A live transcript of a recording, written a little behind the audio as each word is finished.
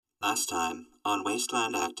Last time on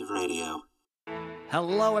Wasteland Active Radio.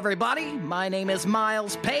 Hello, everybody. My name is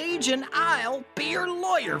Miles Page, and I'll be your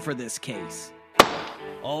lawyer for this case.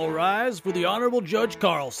 All rise for the Honorable Judge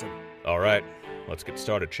Carlson. All right, let's get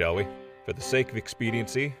started, shall we? For the sake of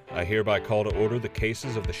expediency, I hereby call to order the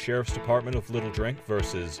cases of the Sheriff's Department of Little Drink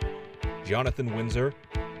versus Jonathan Windsor,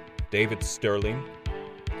 David Sterling,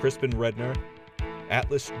 Crispin Redner,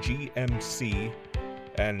 Atlas GMC,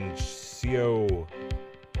 and CO...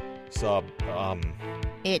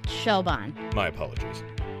 It's Shoban. My apologies.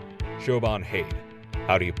 Shoban Hade.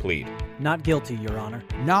 How do you plead? Not guilty, Your Honor.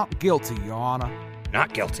 Not guilty, Your Honor.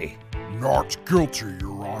 Not guilty. Not guilty,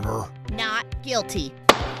 Your Honor. Not guilty.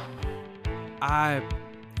 I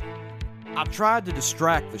tried to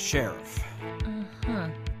distract the sheriff. Uh-huh.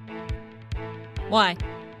 Why?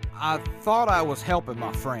 I thought I was helping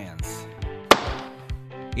my friends.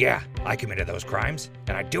 Yeah, I committed those crimes,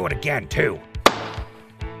 and I'd do it again, too.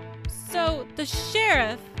 So, the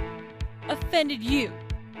sheriff offended you.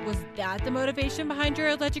 Was that the motivation behind your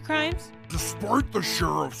alleged crimes? Despite the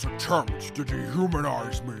sheriff's attempt to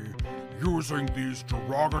dehumanize me using these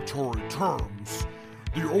derogatory terms,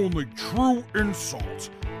 the only true insult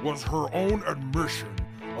was her own admission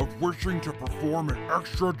of wishing to perform an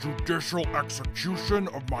extrajudicial execution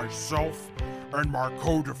of myself and my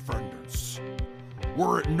co-defendants.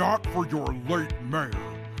 Were it not for your late mayor,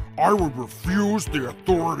 I would refuse the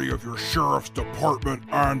authority of your sheriff's department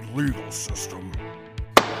and legal system.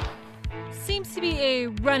 Seems to be a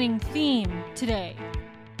running theme today.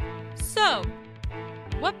 So,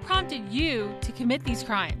 what prompted you to commit these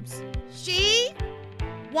crimes? She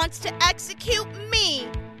wants to execute me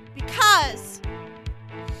because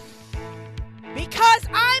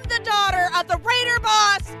I'm the daughter of the Raider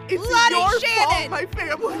boss, Bloody Shannon. Fault my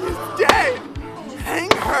family is dead.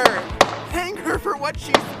 Hang her. Hang her for what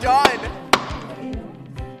she's done.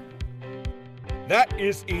 That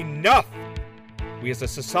is enough! We as a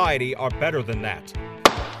society are better than that.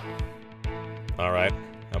 All right,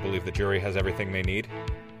 I believe the jury has everything they need.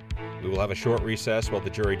 We will have a short recess while the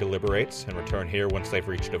jury deliberates and return here once they've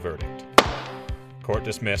reached a verdict. Court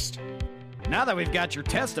dismissed. Now that we've got your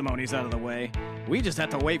testimonies out of the way, we just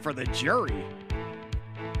have to wait for the jury.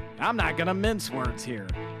 I'm not gonna mince words here.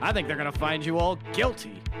 I think they're gonna find you all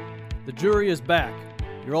guilty. The jury is back.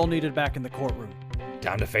 You're all needed back in the courtroom.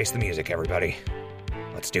 Time to face the music, everybody.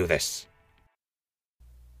 Let's do this.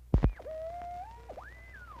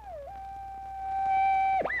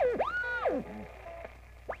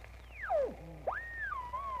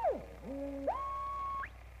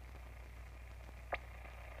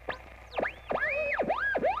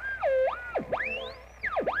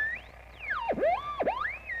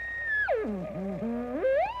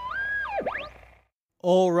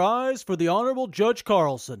 All rise for the Honorable Judge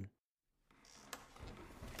Carlson.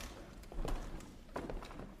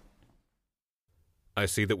 I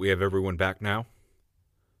see that we have everyone back now.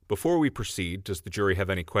 Before we proceed, does the jury have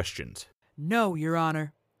any questions? No, Your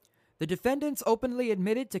Honor. The defendants openly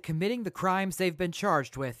admitted to committing the crimes they've been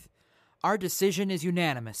charged with. Our decision is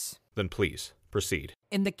unanimous. Then please, proceed.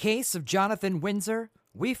 In the case of Jonathan Windsor,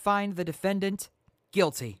 we find the defendant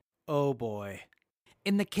guilty. Oh boy.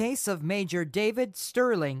 In the case of Major David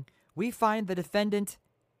Sterling, we find the defendant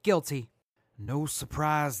guilty. No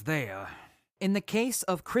surprise there. In the case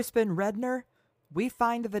of Crispin Redner, we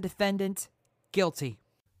find the defendant guilty.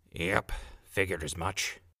 Yep, figured as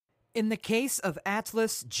much. In the case of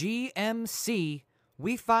Atlas GMC,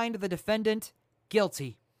 we find the defendant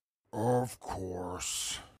guilty. Of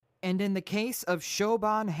course. And in the case of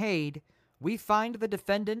Shoban Hade, we find the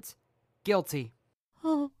defendant guilty.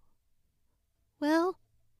 Oh. Well,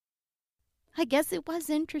 I guess it was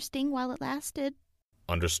interesting while it lasted.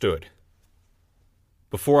 Understood.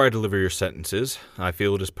 Before I deliver your sentences, I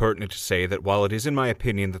feel it is pertinent to say that while it is in my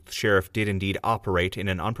opinion that the sheriff did indeed operate in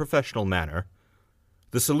an unprofessional manner,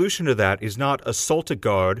 the solution to that is not assault a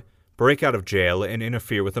guard, break out of jail, and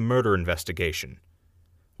interfere with a murder investigation.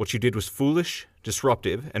 What you did was foolish,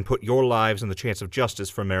 disruptive, and put your lives and the chance of justice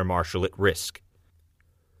for Mayor Marshall at risk.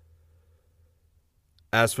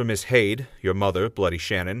 As for Miss Hade, your mother, Bloody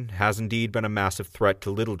Shannon, has indeed been a massive threat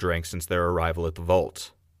to Little Drink since their arrival at the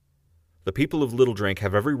vault. The people of Little Drink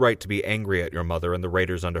have every right to be angry at your mother and the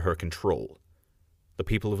raiders under her control. The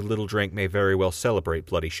people of Little Drink may very well celebrate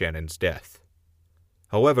Bloody Shannon's death.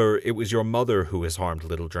 However, it was your mother who has harmed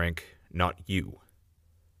Little Drink, not you.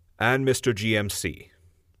 And Mr. GMC,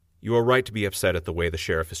 you are right to be upset at the way the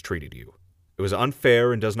sheriff has treated you. It was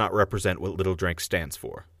unfair and does not represent what Little Drink stands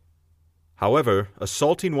for. However,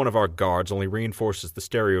 assaulting one of our guards only reinforces the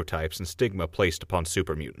stereotypes and stigma placed upon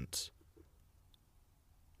super mutants.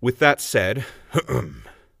 With that said,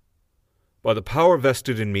 By the power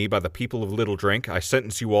vested in me by the people of Little Drink, I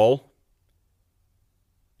sentence you all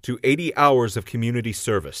to 80 hours of community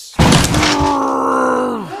service.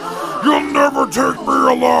 You'll never take me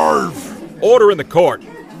alive! Order in the court.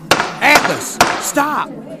 Atlas, stop!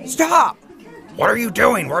 Stop! What are you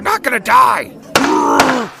doing? We're not gonna die!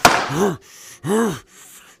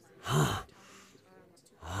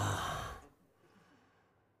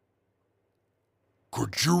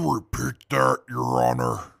 Could you repeat that, Your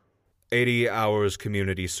Honor? 80 hours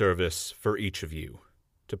community service for each of you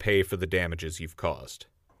to pay for the damages you've caused.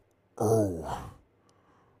 Oh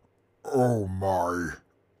my.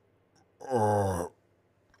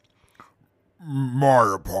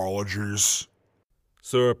 My apologies.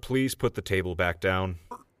 Sir, please put the table back down.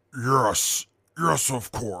 Yes,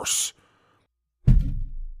 of course.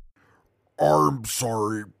 I'm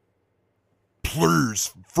sorry.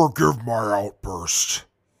 Please forgive my outburst.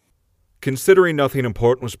 Considering nothing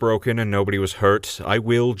important was broken and nobody was hurt, I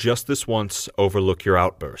will, just this once, overlook your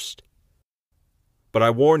outburst. But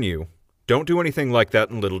I warn you, don't do anything like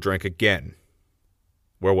that in Little Drink again.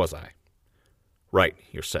 Where was I? Right,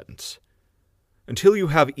 your sentence. Until you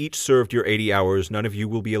have each served your 80 hours, none of you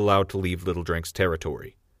will be allowed to leave Little Drink's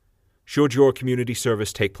territory. Should your community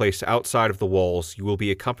service take place outside of the walls, you will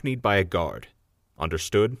be accompanied by a guard.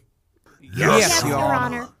 Understood? Yes, Your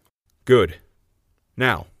Honor. Good.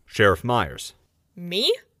 Now, Sheriff Myers.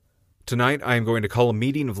 Me? Tonight, I am going to call a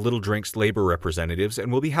meeting of Little Drink's labor representatives,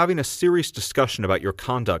 and we'll be having a serious discussion about your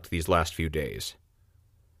conduct these last few days.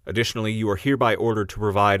 Additionally, you are hereby ordered to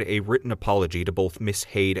provide a written apology to both Miss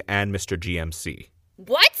Hade and Mr. GMC.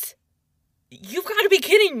 What? You've got to be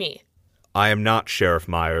kidding me. I am not, Sheriff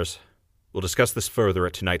Myers. We'll discuss this further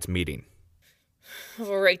at tonight's meeting.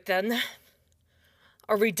 All right, then.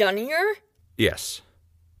 Are we done here? Yes.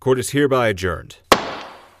 Court is hereby adjourned.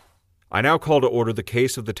 I now call to order the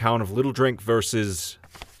case of the town of Little Drink versus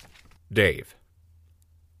Dave.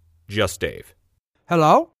 Just Dave.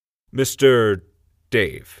 Hello? Mr.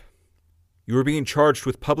 Dave, you are being charged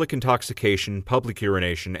with public intoxication, public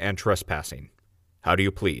urination, and trespassing. How do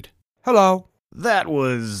you plead? Hello? That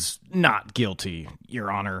was not guilty,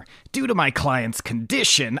 Your Honor. Due to my client's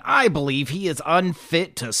condition, I believe he is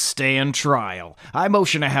unfit to stand trial. I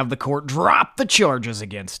motion to have the court drop the charges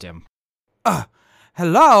against him.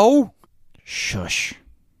 Hello? Shush.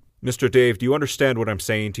 Mr. Dave, do you understand what I'm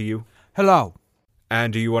saying to you? Hello?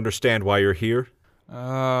 And do you understand why you're here?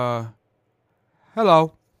 Hello?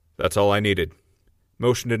 That's all I needed.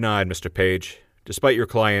 Motion denied, Mr. Page. Despite your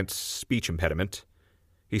client's speech impediment,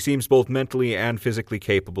 he seems both mentally and physically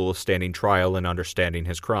capable of standing trial and understanding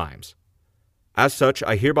his crimes. As such,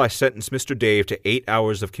 I hereby sentence Mr. Dave to 8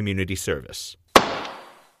 hours of community service.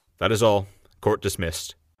 That is all. Court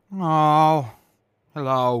dismissed. Oh,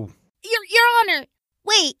 hello. Your Honor,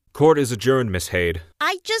 wait. Court is adjourned, Miss Hade.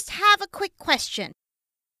 I just have a quick question.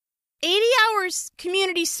 80 hours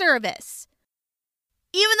community service.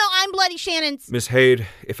 Even though I'm Bloody Shannon's... Miss Hade,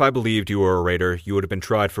 if I believed you were a raider, you would have been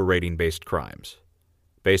tried for raiding-based crimes.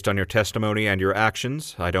 Based on your testimony and your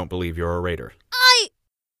actions, I don't believe you're a raider.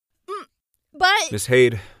 But... Miss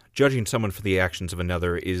Hade, judging someone for the actions of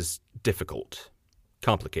another is difficult,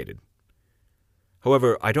 complicated.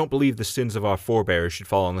 However, I don't believe the sins of our forebears should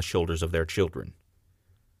fall on the shoulders of their children.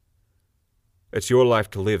 It's your life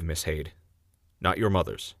to live, Miss Hade, not your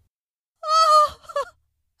mother's. Oh,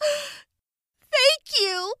 thank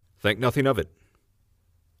you. Think nothing of it.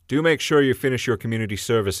 Do make sure you finish your community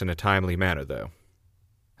service in a timely manner, though.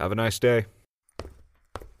 Have a nice day.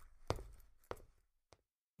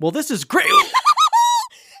 Well, this is great. We're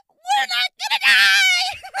not gonna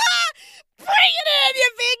die! Bring it in, you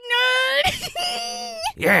big nerd!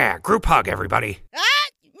 Yeah, group hug, everybody. No,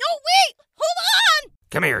 wait! Hold on!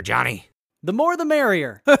 Come here, Johnny. The more the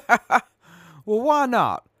merrier. Well, why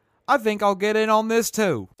not? I think I'll get in on this,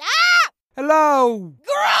 too. Ah! Hello!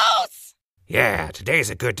 Gross! Yeah, today's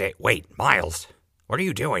a good day. Wait, Miles, what are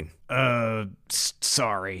you doing?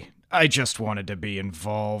 Sorry. I just wanted to be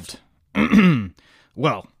involved.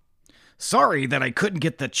 Well, sorry that I couldn't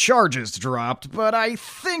get the charges dropped, but I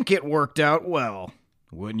think it worked out well.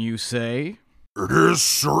 Wouldn't you say? It is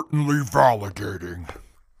certainly validating.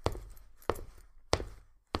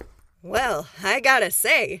 Well, I gotta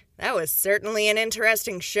say, that was certainly an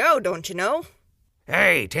interesting show, don't you know?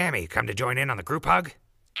 Hey, Tammy, come to join in on the group hug?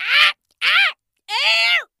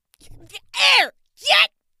 Air!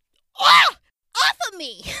 Get off of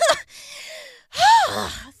me!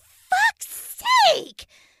 Fuck's sake!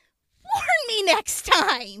 Warn me next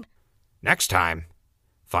time! Next time?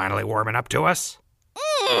 Finally warming up to us?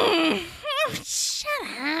 Shut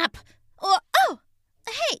up. Oh,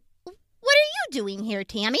 hey, what are you doing here,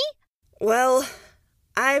 Tammy? Well,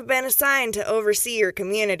 I've been assigned to oversee your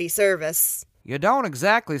community service. You don't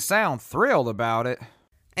exactly sound thrilled about it.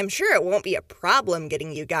 I'm sure it won't be a problem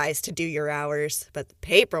getting you guys to do your hours, but the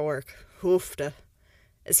paperwork, oofta.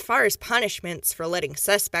 As far as punishments for letting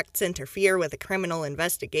suspects interfere with a criminal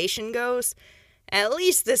investigation goes, at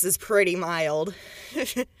least this is pretty mild.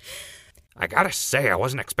 I gotta say, I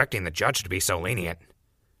wasn't expecting the judge to be so lenient.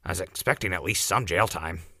 I was expecting at least some jail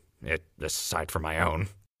time, aside from my own.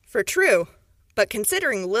 For true. But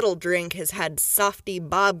considering Little Drink has had softy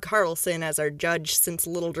Bob Carlson as our judge since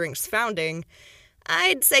Little Drink's founding,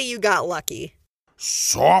 I'd say you got lucky.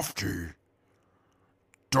 Softy?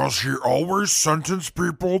 Does he always sentence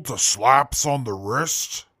people to slaps on the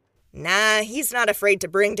wrist? Nah, he's not afraid to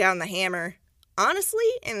bring down the hammer. Honestly,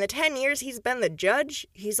 in the 10 years he's been the judge,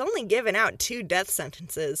 he's only given out 2 death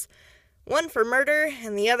sentences. One for murder,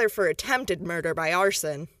 and the other for attempted murder by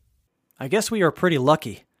arson. I guess we are pretty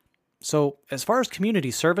lucky. So, as far as community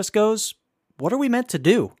service goes, what are we meant to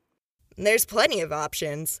do? There's plenty of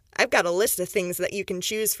options. I've got a list of things that you can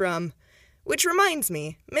choose from. Which reminds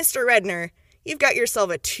me, Mr. Redner, you've got yourself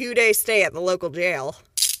a 2-day stay at the local jail.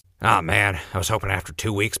 Oh man, I was hoping after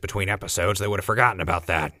 2 weeks between episodes they would have forgotten about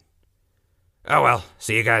that. Oh well,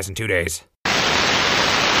 see you guys in 2 days.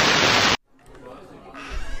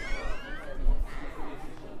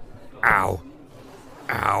 Ow.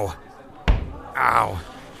 Ow. Ow.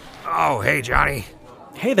 Oh, hey, Johnny.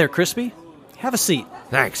 Hey there, Crispy. Have a seat.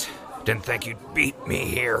 Thanks. Didn't think you'd beat me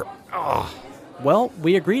here. Oh. Well,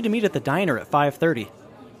 we agreed to meet at the diner at 5:30.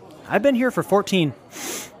 I've been here for 14...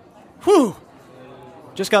 Whew!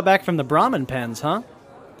 Just got back from the Brahmin pens, huh?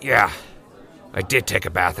 Yeah. I did take a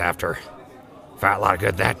bath after. Felt a lot of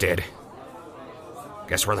good that did.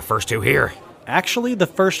 Guess we're the first 2 here. Actually, the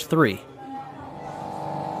first 3.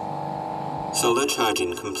 Solar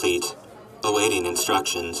charging complete. Awaiting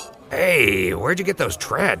instructions. Hey, where'd you get those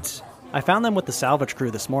treads? I found them with the salvage crew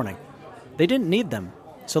this morning. They didn't need them,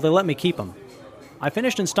 so they let me keep them. I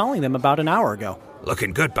finished installing them about an hour ago.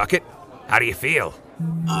 Looking good, Bucket. How do you feel?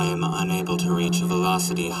 I am unable to reach a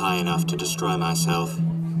velocity high enough to destroy myself.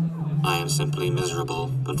 I am simply miserable,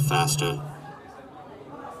 but faster.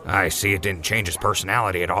 I see it didn't change his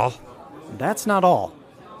personality at all. That's not all.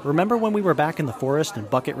 Remember when we were back in the forest and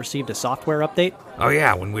Bucket received a software update? Oh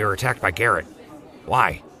yeah, when we were attacked by Garrett.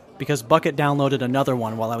 Why? Because Bucket downloaded another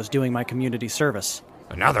one while I was doing my community service.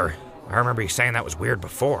 Another? I remember you saying that was weird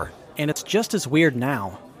before. And it's just as weird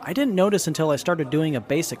now. I didn't notice until I started doing a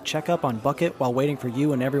basic checkup on Bucket while waiting for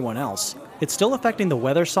you and everyone else. It's still affecting the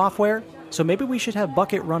weather software, so maybe we should have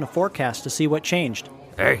Bucket run a forecast to see what changed.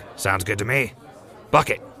 Hey, sounds good to me.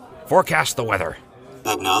 Bucket, forecast the weather.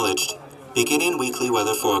 Acknowledged. Beginning weekly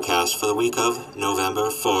weather forecast for the week of November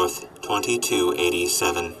 4th,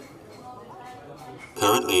 2287.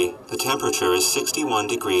 Currently, the temperature is 61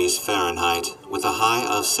 degrees Fahrenheit, with a high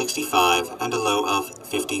of 65 and a low of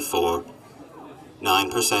 54.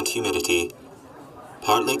 9% humidity.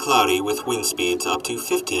 Partly cloudy with wind speeds up to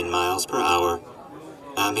 15 miles per hour.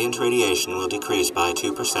 Ambient radiation will decrease by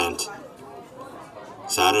 2%.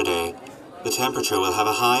 Saturday, the temperature will have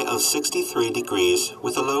a high of 63 degrees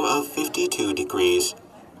with a low of 52 degrees.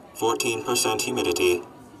 14% humidity.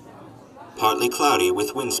 Partly cloudy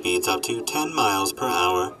with wind speeds up to 10 miles per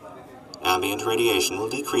hour. Ambient radiation will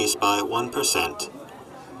decrease by 1%.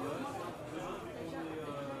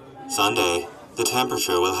 Sunday, the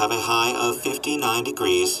temperature will have a high of 59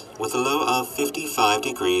 degrees with a low of 55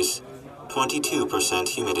 degrees. 22%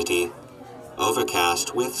 humidity.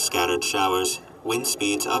 Overcast with scattered showers. Wind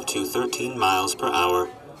speeds up to 13 miles per hour.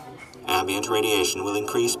 Ambient radiation will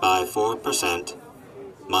increase by 4%.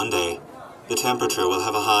 Monday, the temperature will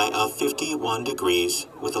have a high of 51 degrees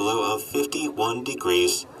with a low of 51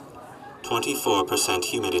 degrees. 24%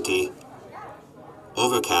 humidity.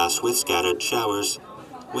 Overcast with scattered showers.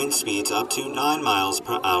 Wind speeds up to 9 miles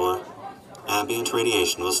per hour. Ambient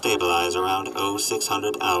radiation will stabilize around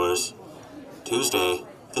 0600 hours. Tuesday,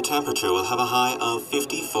 the temperature will have a high of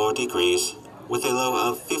 54 degrees with a low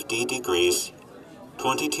of 50 degrees.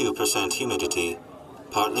 22% humidity.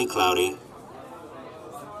 Partly cloudy.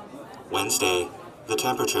 Wednesday, the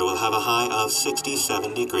temperature will have a high of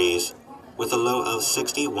 67 degrees with a low of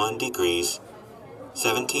 61 degrees.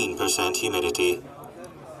 17% humidity.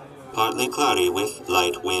 Partly cloudy with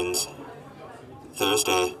light winds.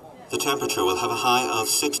 Thursday, the temperature will have a high of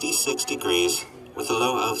 66 degrees with a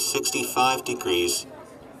low of 65 degrees.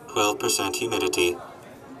 12% humidity.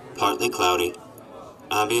 Partly cloudy.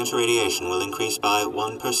 Ambient radiation will increase by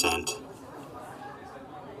 1%.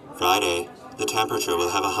 Friday, the temperature will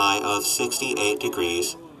have a high of 68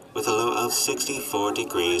 degrees with a low of 64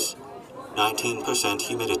 degrees. 19%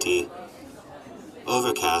 humidity.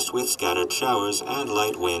 Overcast with scattered showers and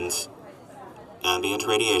light winds. Ambient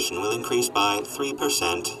radiation will increase by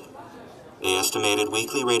 3%. The estimated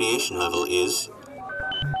weekly radiation level is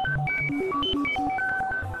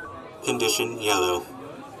condition yellow.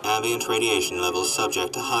 Ambient radiation levels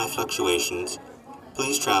subject to high fluctuations.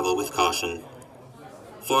 Please travel with caution.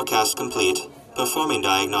 Forecast complete. Performing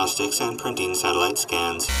diagnostics and printing satellite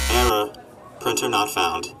scans. Error. Printer not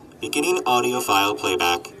found. Beginning audio file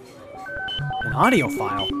playback. An audio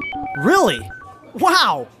file? Really?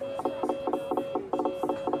 Wow!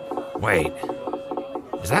 Wait.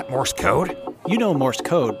 Is that Morse code? You know Morse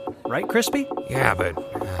code, right, Crispy? Yeah, but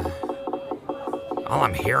all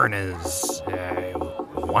I'm hearing is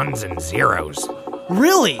ones and zeros.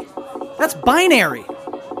 Really? That's binary!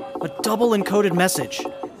 A double encoded message.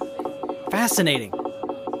 Fascinating.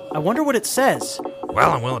 I wonder what it says.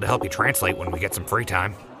 Well, I'm willing to help you translate when we get some free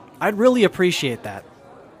time. I'd really appreciate that.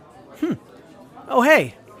 Oh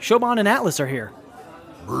hey, Shoban and Atlas are here.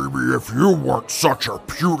 Maybe if you weren't such a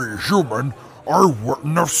puny human, I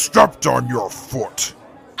wouldn't have stepped on your foot.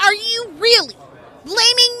 Are you really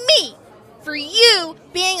blaming me for you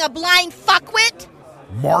being a blind fuckwit?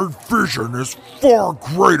 My vision is far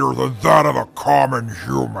greater than that of a common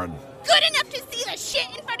human. Good enough to see the shit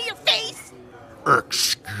in front of your face?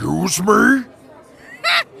 Excuse me?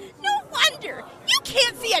 No wonder. You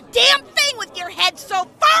can't see a damn thing with your head so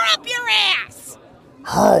far up your ass.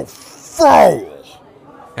 How foul!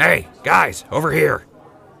 Hey, guys, over here.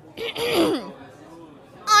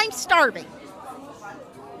 I'm starving.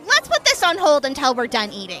 Let's put this on hold until we're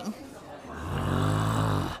done eating.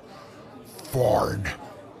 Fine.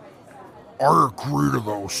 I agree to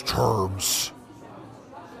those terms.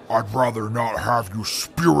 I'd rather not have you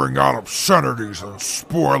spewing out obscenities and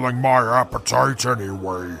spoiling my appetite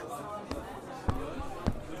anyway.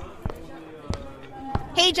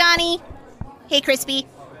 Hey, Johnny. Hey, Crispy.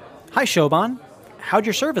 Hi, Shoban. How'd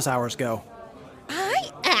your service hours go?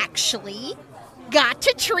 I actually got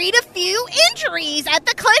to treat a few injuries at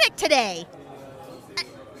the clinic today.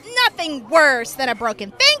 Nothing worse than a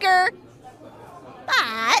broken finger,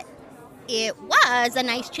 but it was a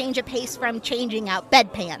nice change of pace from changing out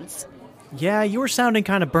bedpans. Yeah, you were sounding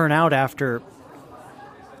kind of burnt out after...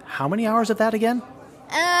 How many hours of that again?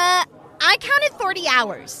 I counted 40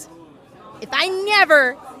 hours. If I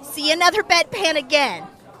never see another bedpan again,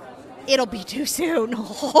 it'll be too soon.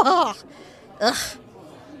 Ugh.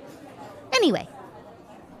 Anyway,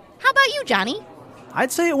 how about you, Johnny?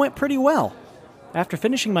 I'd say it went pretty well. After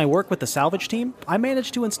finishing my work with the salvage team, I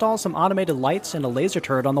managed to install some automated lights and a laser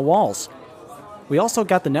turret on the walls. We also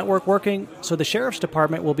got the network working, so the sheriff's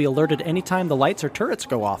department will be alerted anytime the lights or turrets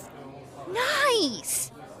go off.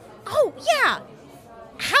 Nice! Oh, yeah.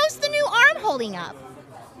 How's the new arm holding up?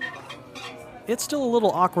 It's still a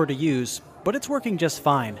little awkward to use, but it's working just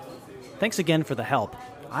fine. Thanks again for the help.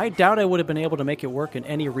 I doubt I would have been able to make it work in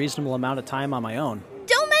any reasonable amount of time on my own.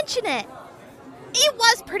 Don't mention it. It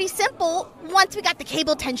was pretty simple once we got the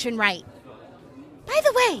cable tension right. By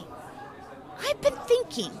the way, I've been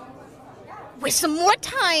thinking, with some more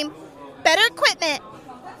time, better equipment,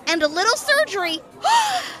 and a little surgery,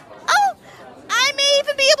 I may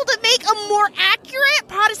even be able to make a more accurate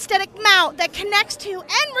prosthetic mount that connects to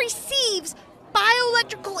and receives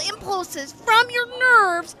bioelectrical impulses from your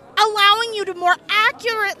nerves, allowing you to more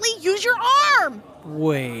accurately use your arm.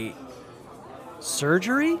 Wait.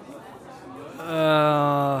 Surgery?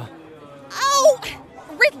 Oh,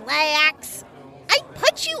 relax. I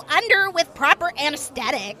put you under with proper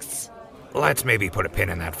anesthetics. Let's maybe put a pin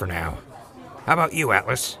in that for now. How about you,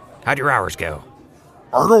 Atlas? How'd your hours go?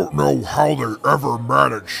 I don't know how they ever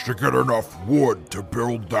managed to get enough wood to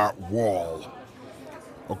build that wall.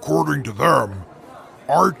 According to them,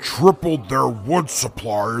 I tripled their wood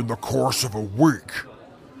supply in the course of a week.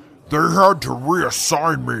 They had to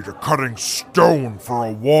reassign me to cutting stone for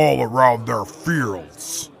a wall around their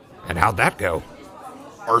fields. And how'd that go?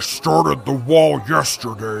 I started the wall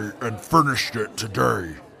yesterday and finished it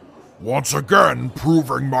today, once again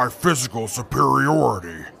proving my physical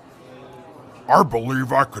superiority. I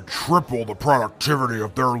believe I could triple the productivity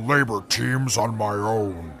of their labor teams on my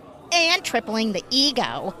own. And tripling the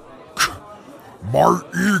ego. My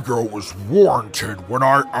ego is warranted when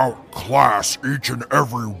I outclass each and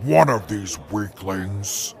every one of these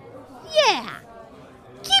weaklings. Yeah,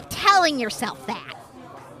 keep telling yourself that.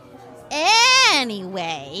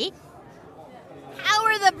 Anyway, how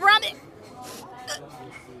are the Brahmin...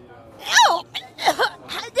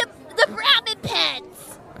 the Brahmin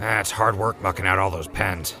pens? It's hard work mucking out all those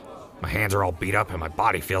pens. My hands are all beat up and my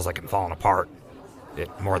body feels like I'm falling apart. Bit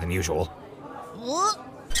more than usual.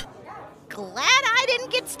 Glad I didn't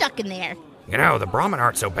get stuck smoking there? You know, the Brahmin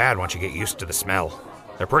aren't so bad once you get used to the smell.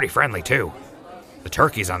 They're pretty friendly, too. The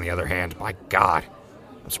turkeys, on the other hand, my God.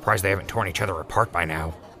 I'm surprised they haven't torn each other apart by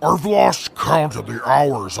now. I've lost count of the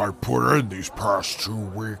hours I put in these past 2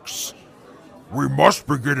 weeks. We must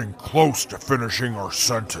be getting close to finishing our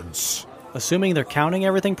sentence. Assuming they're counting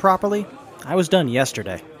everything properly, I was done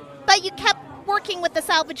yesterday. But you kept working with the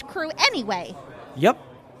salvage crew anyway. Yep.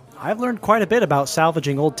 I've learned quite a bit about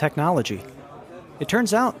salvaging old technology. It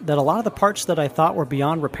turns out that a lot of the parts that I thought were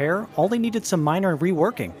beyond repair only needed some minor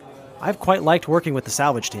reworking. I've quite liked working with the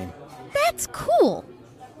salvage team. That's cool.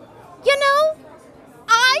 You know,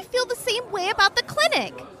 I feel the same way about the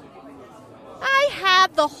clinic. I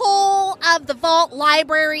have the whole of the vault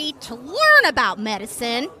library to learn about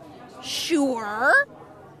medicine, sure.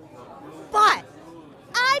 But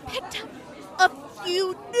I picked up a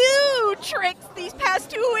few new tricks these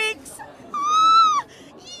past 2 weeks.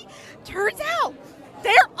 Turns out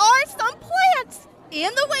there are some plants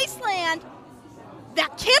in the wasteland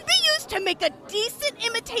that can be used to make a decent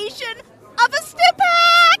imitation of a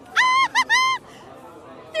stipak.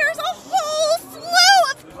 There's a whole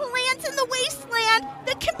slew of plants in the wasteland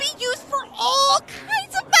that can be used for all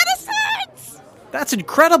kinds of medicines. That's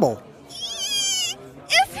incredible.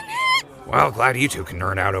 Isn't it? Well, glad you two can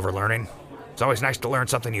nerd out over learning. It's always nice to learn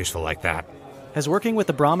something useful like that. Has working with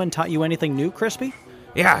the Brahmin taught you anything new, Crispy?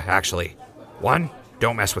 Yeah, actually. 1,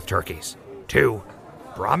 don't mess with turkeys. 2,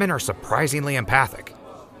 Brahmin are surprisingly empathic.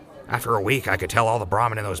 After a week, I could tell all the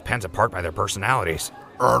Brahmin in those pens apart by their personalities.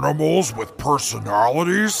 Animals with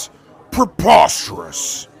personalities?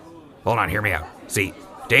 Preposterous. Hold on, hear me out. See,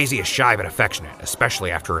 Daisy is shy but affectionate,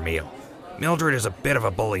 especially after a meal. Mildred is a bit of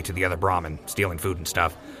a bully to the other Brahmin, stealing food and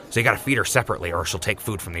stuff, so you gotta feed her separately or she'll take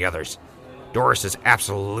food from the others. Doris is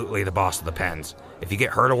absolutely the boss of the pens. If you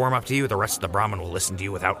get her to warm up to you, the rest of the Brahmin will listen to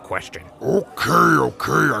you without question. Okay,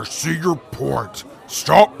 I see your point.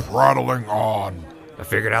 Stop prattling on. I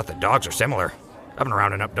figured out that dogs are similar. I've been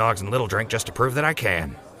rounding up dogs in Little Drink just to prove that I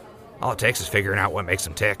can. All it takes is figuring out what makes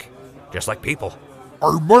them tick. Just like people.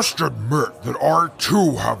 I must admit that I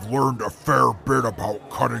too have learned a fair bit about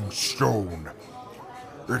cutting stone.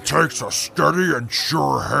 It takes a steady and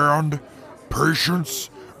sure hand, patience,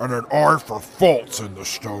 and an eye for faults in the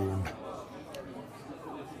stone.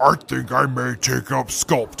 I think I may take up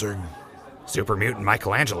sculpting. Super Mutant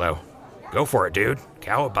Michelangelo. Go for it, dude.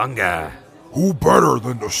 Cowabunga. Who better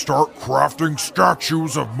than to start crafting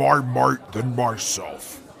statues of my might than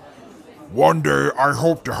myself? One day I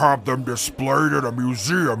hope to have them displayed in a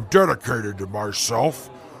museum dedicated to myself,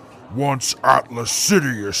 once Atlas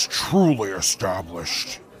City is truly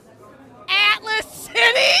established. Atlas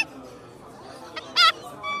City?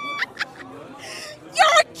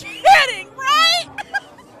 You're kidding, right?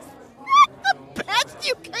 The best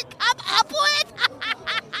you could come up with?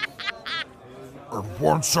 And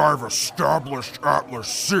once I've established Atlas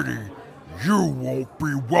City, you won't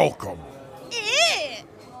be welcome.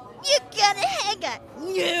 You gonna hang a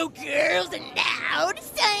 "No Girls Allowed"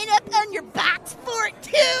 sign up on your box fort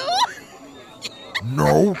too?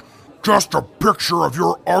 No, just a picture of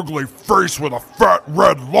your ugly face with a fat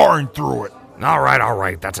red line through it. All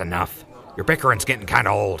right, that's enough. Your bickering's getting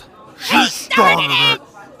kinda old. She started it!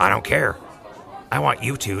 I don't care. I want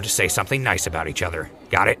you two to say something nice about each other.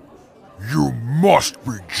 Got it? You must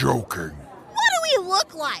be joking. What do we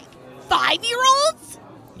look like? 5-year-olds?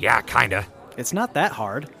 Yeah, kinda. It's not that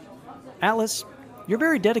hard. Atlas, you're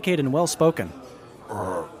very dedicated and well-spoken.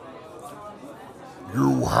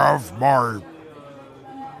 You have my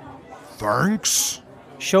thanks?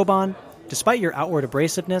 Shoban, despite your outward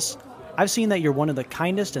abrasiveness, I've seen that you're one of the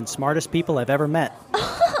kindest and smartest people I've ever met.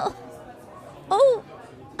 Oh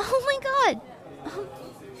my God.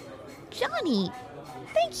 Johnny,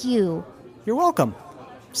 thank you. You're welcome.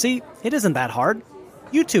 See, it isn't that hard.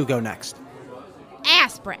 You two go next.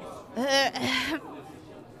 Ass breath.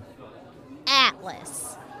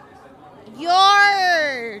 Atlas,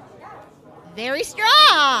 you're very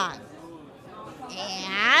strong.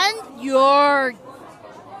 And you're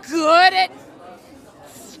good at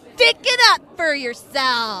sticking up for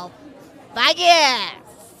yourself, I guess.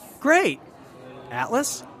 Great.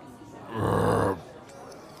 Atlas?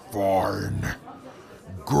 Fine.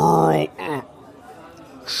 Girl,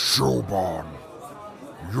 Shoban,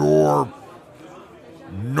 you're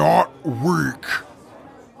not weak,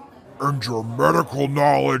 and your medical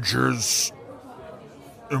knowledge is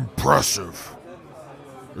impressive.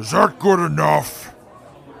 Is that good enough?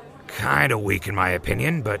 Kinda weak in my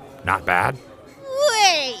opinion, but not bad.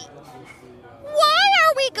 Wait, why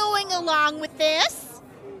are we going along with this?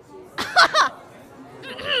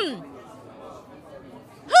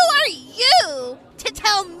 Who are you to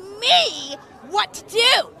tell me what to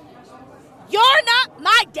do. You're not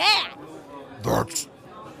my dad. That's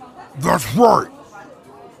right.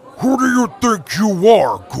 Who do you think you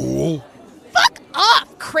are, Ghoul? Fuck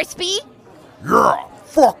off, Crispy. Yeah,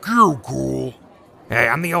 fuck you, Ghoul. Hey,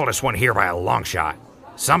 I'm the oldest one here by a long shot.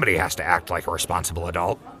 Somebody has to act like a responsible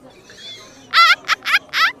adult.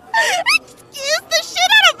 Excuse the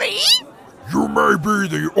shit out of me? You may be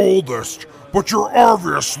the oldest, but you're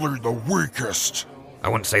obviously the weakest. I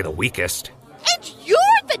wouldn't say the weakest. And you're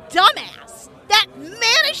the dumbass that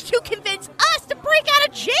managed to convince us to break out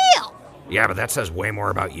of jail. Yeah, but that says way more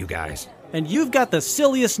about you guys. And you've got the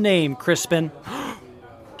silliest name, Crispin.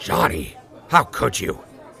 Johnny, how could you?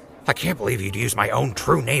 I can't believe you'd use my own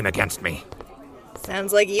true name against me.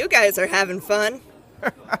 Sounds like you guys are having fun.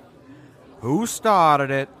 Who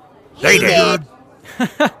started it? They did.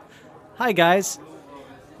 Hi, guys.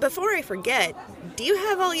 Before I forget, do you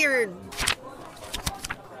have all your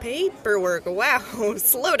paperwork? Wow,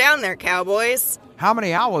 slow down there, cowboys. How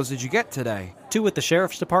many hours did you get today? 2 with the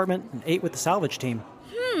sheriff's department and 8 with the salvage team.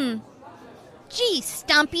 Gee,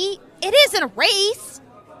 Stumpy, it isn't a race.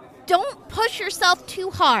 Don't push yourself too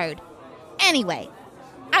hard. Anyway,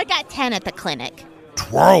 I got 10 at the clinic.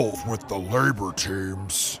 12 with the labor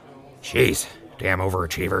teams. Jeez, damn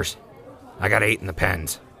overachievers. I got 8 in the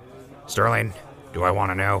pens. Sterling, do I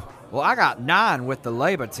want to know? Well, I got 9 with the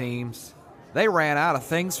labor teams. They ran out of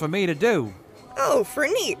things for me to do. Oh, for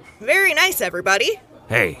neat. Very nice, everybody.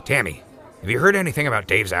 Hey, Tammy, have you heard anything about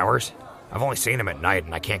Dave's hours? I've only seen him at night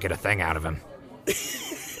and I can't get a thing out of him.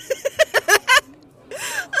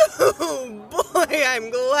 Oh boy, I'm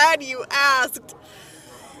glad you asked.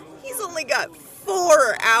 He's only got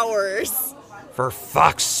 4 hours. For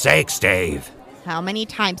fuck's sakes, Dave. How many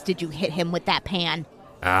times did you hit him with that pan?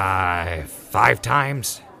 5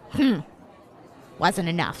 times? Wasn't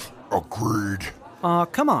enough. Agreed.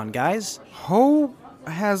 Come on, guys. Who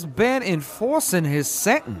has been enforcing his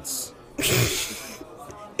sentence?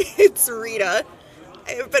 It's Rita.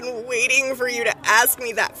 I have been waiting for you to ask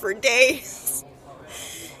me that for days.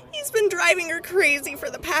 He's been driving her crazy for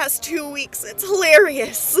the past 2 weeks. It's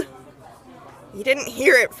hilarious. You didn't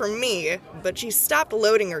hear it from me, but she stopped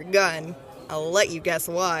loading her gun. I'll let you guess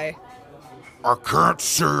why. I can't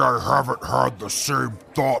say I haven't had the same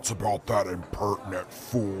thoughts about that impertinent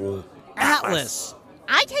fool. Atlas!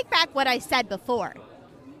 I take back what I said before.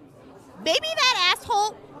 Maybe that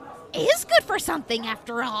asshole is good for something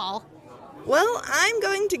after all. Well, I'm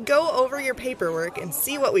going to go over your paperwork and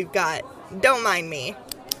see what we've got. Don't mind me.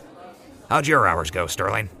 How'd your hours go,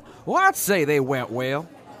 Sterling? Well, I'd say they went well.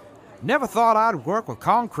 Never thought I'd work with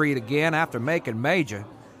concrete again after making Major,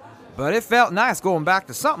 but it felt nice going back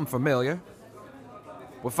to something familiar.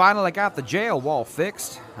 We finally got the jail wall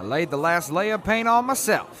fixed. I laid the last layer of paint on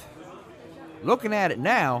myself. Looking at it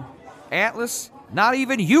now, Atlas, not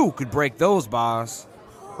even you could break those bars.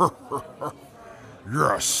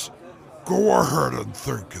 Yes, go ahead and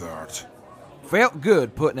think that. Felt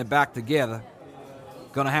good putting it back together.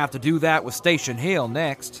 Gonna have to do that with Station Hill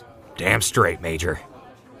next. Damn straight, Major.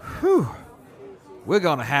 Whew. We're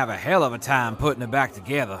gonna have a hell of a time putting it back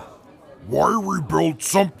together. Why rebuild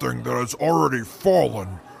something that has already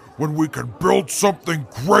fallen when we can build something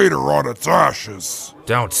greater on its ashes?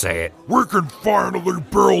 Don't say it. We can finally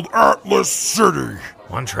build Atlas City.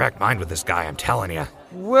 One-track mind with this guy, I'm telling you.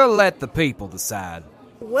 We'll let the people decide.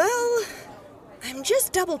 Well, I'm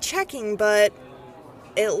just double-checking, but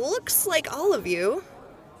it looks like all of you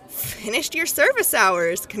finished your service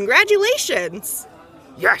hours. Congratulations.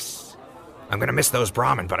 Yes! I'm gonna miss those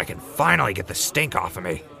Brahmin, but I can finally get the stink off of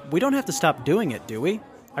me. We don't have to stop doing it, do we?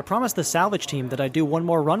 I promised the salvage team that I'd do one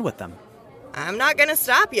more run with them. I'm not gonna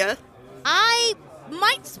stop you. I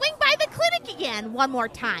might swing by the clinic again one more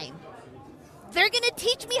time. They're gonna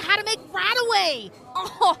teach me how to make Radaway.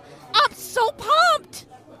 Oh, I'm so pumped.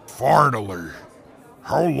 Finally.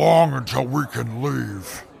 How long until we can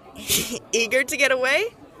leave? Eager to get away?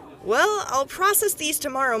 Well, I'll process these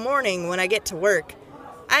tomorrow morning when I get to work.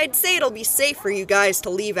 I'd say it'll be safe for you guys to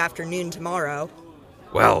leave after noon tomorrow.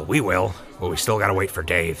 Well, we will, but we still gotta wait for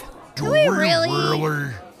Dave. Do we really?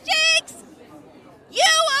 Jakes! You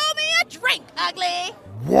owe me a drink, ugly!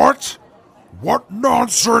 What? What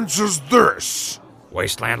nonsense is this?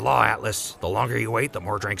 Wasteland law, Atlas. The longer you wait, the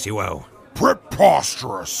more drinks you owe.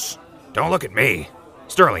 Preposterous. Don't look at me.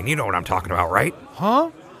 Sterling, you know what I'm talking about, right?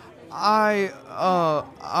 Huh?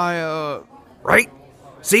 Right?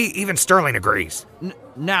 See, even Sterling agrees.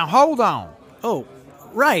 Now, hold on. Oh,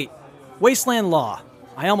 right. Wasteland law.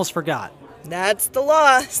 I almost forgot. That's the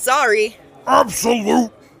law. Sorry.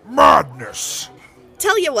 Absolute madness.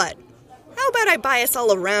 Tell you what. How about I buy us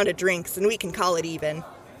all a round of drinks and we can call it even?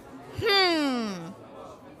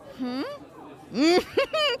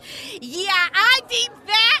 Yeah, I deem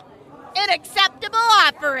that an acceptable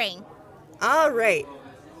offering. All right.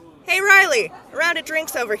 Hey, Riley, a round of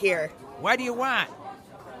drinks over here. What do you want?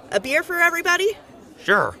 A beer for everybody?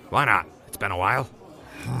 Sure, why not? It's been a while.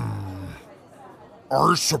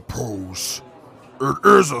 I suppose. It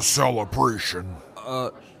is a celebration.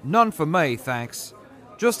 None for me, thanks.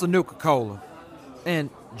 Just a Nuka-Cola. And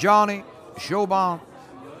Johnny, Showbon,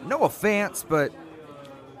 no offense, but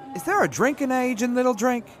is there a drinking age in Little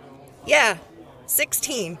Drink? Yeah,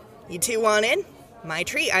 16. You two want in? My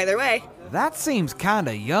treat either way. That seems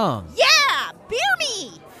kinda young. Yeah, beer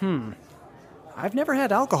me! I've never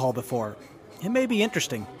had alcohol before. It may be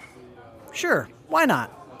interesting. Sure, why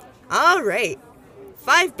not? All right.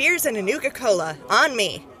 5 beers and a Nuka-Cola, on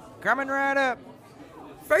me. Coming right up.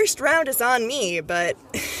 First round is on me, but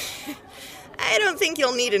I don't think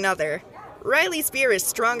you'll need another. Riley's beer is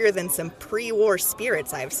stronger than some pre-war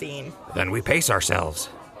spirits I've seen. Then we pace ourselves.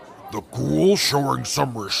 The ghoul showing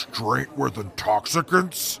some restraint with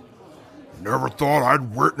intoxicants? Never thought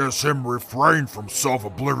I'd witness him refrain from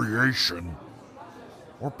self-obliviation.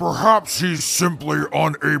 Or perhaps he's simply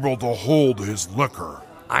unable to hold his liquor.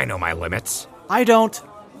 I know my limits. I don't.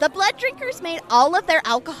 The blood drinkers made all of their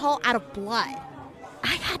alcohol out of blood.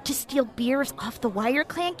 I had to steal beers off the Wire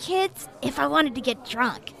Clan kids if I wanted to get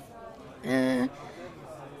drunk. I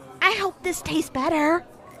hope this tastes better.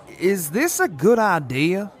 Is this a good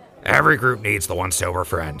idea? Every group needs the one sober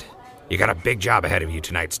friend. You got a big job ahead of you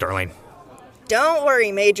tonight, Sterling. Don't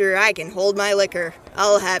worry, Major. I can hold my liquor.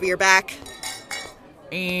 I'll have your back.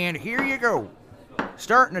 And here you go.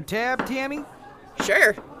 Starting a tab, Tammy?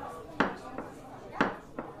 Sure.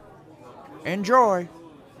 Enjoy.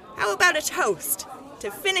 How about a toast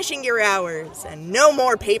to finishing your hours and no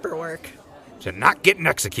more paperwork? To not getting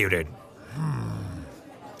executed.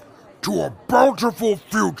 To a bountiful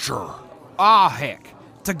future. Ah, heck.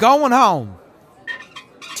 To going home.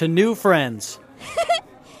 To new friends.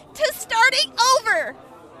 To starting over.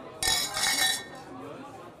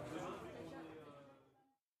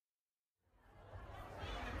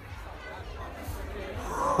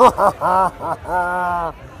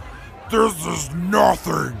 This is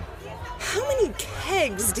nothing. How many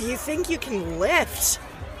kegs do you think you can lift?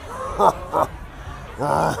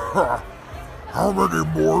 How many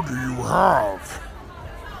more do you have?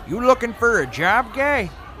 You looking for a job, Gay?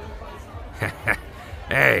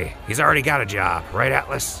 Hey, he's already got a job, right,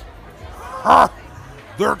 Atlas? Ha!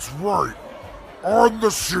 That's right. On the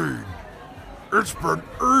scene. It's been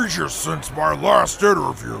ages since my last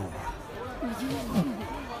interview.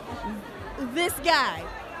 This guy.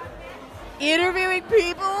 Interviewing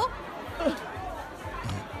people?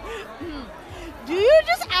 Do you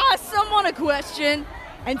just ask someone a question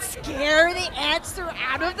and scare the answer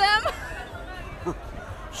out of them?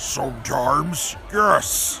 Sometimes,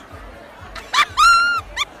 yes.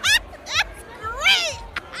 That's great!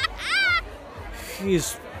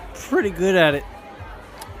 He's pretty good at it,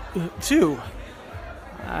 too.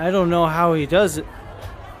 I don't know how he does it,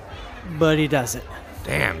 but he does it.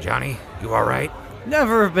 Damn, Johnny, you all right?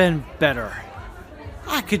 Never been better.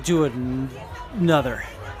 I could do it another.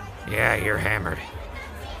 Yeah, you're hammered.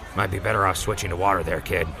 Might be better off switching to water there,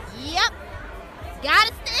 kid. Yep.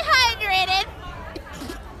 Gotta stay hydrated.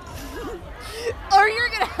 Or you're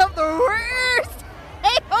gonna have the worst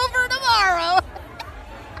hangover tomorrow.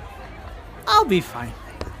 I'll be fine.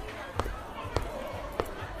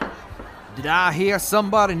 Did I hear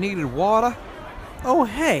somebody needed water? Oh,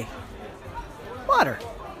 hey. Water.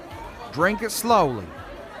 Drink it slowly.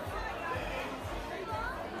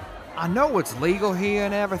 I know it's legal here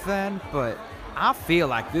and everything, but I feel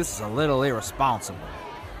like this is a little irresponsible.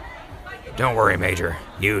 Don't worry, Major.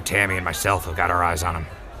 You, Tammy, and myself have got our eyes on him.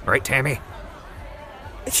 Right, Tammy?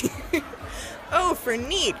 Oh, for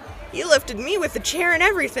neat. You lifted me with the chair and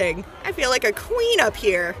everything. I feel like a queen up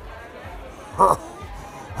here.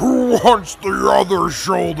 Who wants the other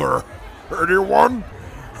shoulder? Anyone?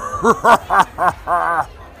 Ah!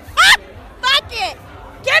 Fuck it!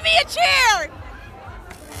 Give me a chair!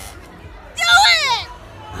 Do it!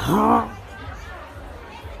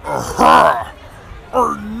 Aha!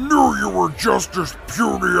 I knew you were just as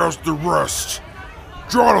puny as the rest.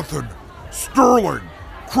 Jonathan, Sterling,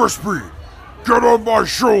 Crispy, get on my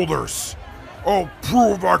shoulders. I'll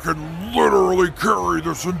prove I can literally carry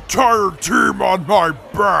this entire team on my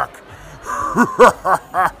back.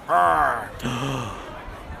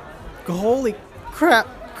 Holy crap,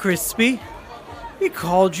 Crispy. He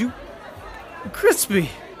called you Crispy.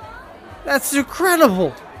 That's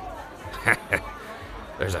incredible.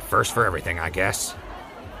 There's a first for everything, I guess.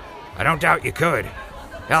 I don't doubt you could.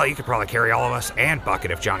 Hell, you could probably carry all of us and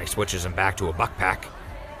Bucket if Johnny switches him back to a buck pack.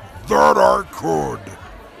 That I could.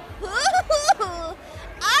 All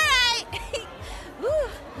right.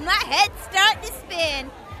 My head's starting to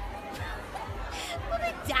spin. Put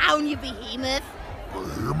me down, you behemoth.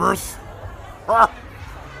 Behemoth? Ha!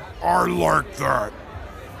 I like that.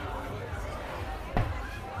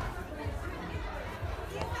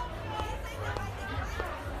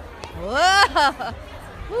 Whoa.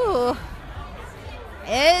 Ooh.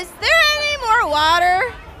 Is there any more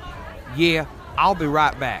water? Yeah, I'll be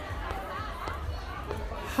right back.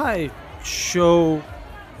 Hi, Schmo.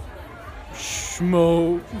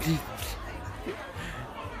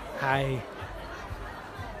 Hi.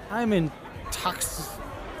 I'm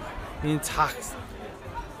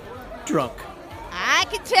drunk. I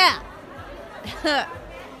can tell.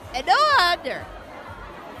 And no wonder.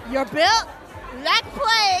 You're built like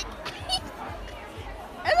plague.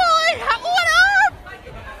 And only got one arm.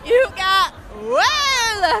 You got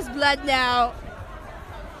way less blood now.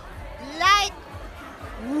 Like,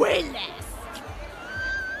 way less.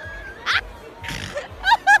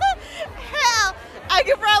 Hell, I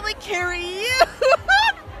could probably carry you.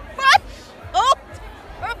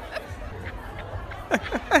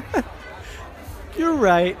 You're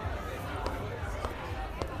right.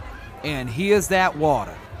 And here's that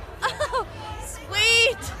water. Oh,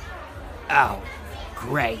 sweet. Oh,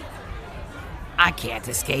 great. I can't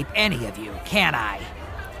escape any of you, can I?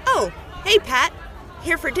 Oh, hey, Pat.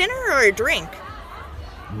 Here for dinner or a drink?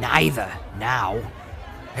 Neither, now.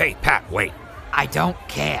 Hey, Pat, wait. I don't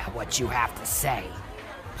care what you have to say.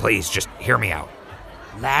 Please, just hear me out.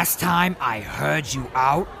 Last time I heard you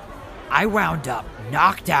out, I wound up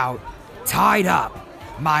knocked out, tied up,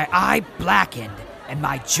 my eye blackened, and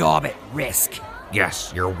my job at risk.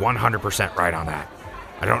 Yes, you're 100% right on that.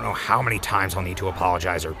 I don't know how many times I'll need to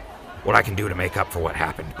apologize or what I can do to make up for what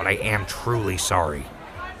happened, but I am truly sorry.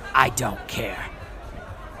 I don't care.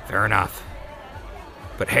 Fair enough.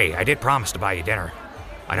 But hey, I did promise to buy you dinner.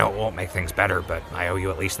 I know it won't make things better, but I owe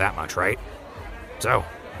you at least that much, right? So,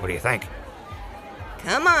 what do you think?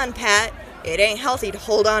 Come on, Pat. It ain't healthy to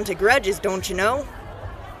hold on to grudges, don't you know?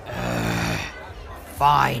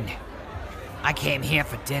 Fine. I came here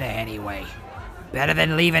for dinner anyway. Better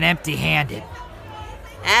than leaving empty-handed.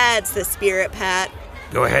 That's the spirit, Pat.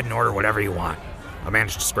 Go ahead and order whatever you want. I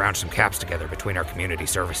managed to scrounge some caps together between our community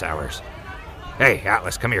service hours. Hey,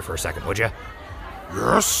 Atlas, come here for a second, would ya?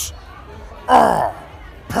 Yes? Ah,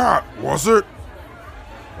 Pat, was it?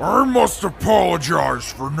 I must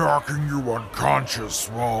apologize for knocking you unconscious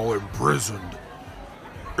while imprisoned.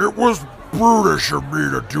 It was brutish of me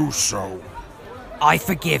to do so. I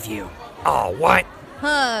forgive you. Oh, what?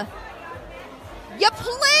 Huh. You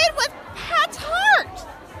played with Pat's heart.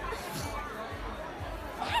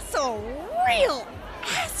 That's a real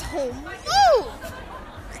asshole move.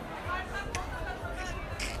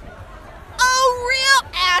 A real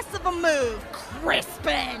ass of a move,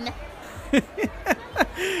 Crispin.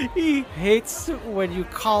 He hates when you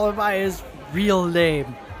call him by his real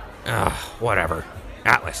name. Whatever.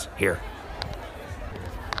 Atlas, here.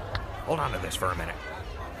 Hold on to this for a minute.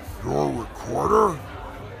 Your recorder?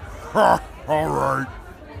 Ha, alright.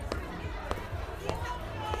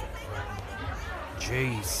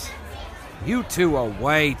 Jeez. You two are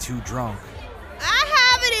way too drunk. I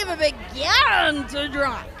haven't even begun to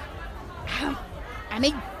drunk. I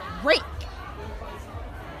mean, drink.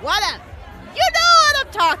 Whatever. You know what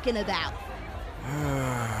I'm talking about.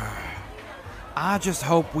 I just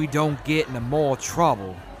hope we don't get into more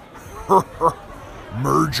trouble.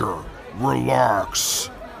 Major, relax.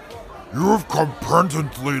 You've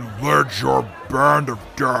competently led your band of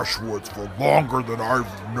Dashwoods for longer than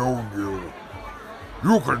I've known you.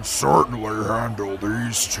 You can certainly handle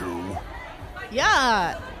these two.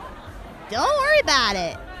 Yeah. Don't worry about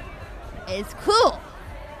it. It's cool.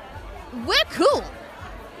 We're cool.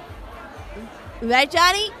 Right,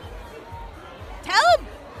 Johnny? Tell him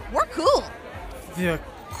we're cool. The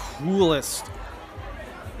coolest.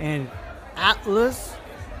 And Atlas?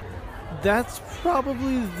 That's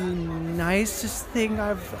probably the nicest thing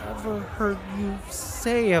I've ever heard you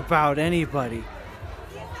say about anybody.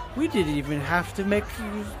 We didn't even have to make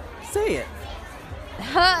you say it.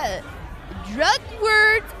 Drug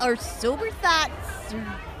words or sober thoughts or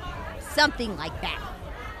something like that.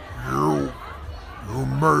 You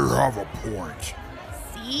may have a point.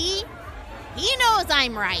 See? He knows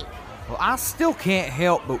I'm right. Well, I still can't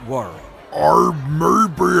help but worry. I may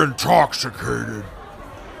be intoxicated,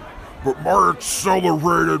 but my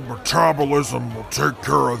accelerated metabolism will take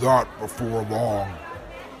care of that before long.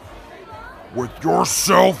 With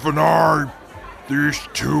yourself and I, these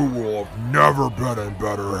two will have never been in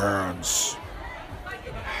better hands.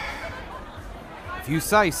 If you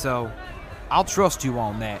say so, I'll trust you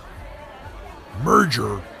on that.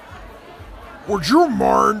 Major, would you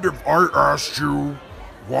mind if I asked you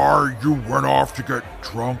why you went off to get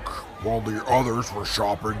drunk while the others were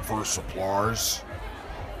shopping for supplies?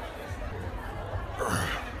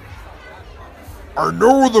 I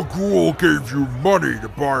know the ghoul gave you money to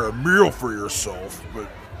buy a meal for yourself, but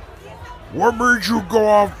what made you go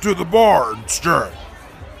off to the bar instead?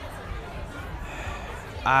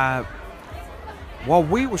 While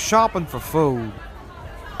we were shopping for food,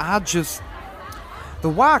 the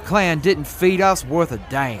White Clan didn't feed us worth a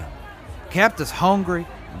damn. Kept us hungry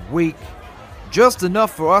and weak, just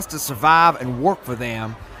enough for us to survive and work for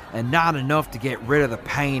them, and not enough to get rid of the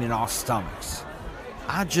pain in our stomachs.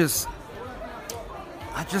 I just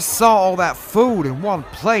saw all that food in one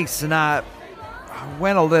place, and I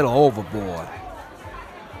went a little overboard.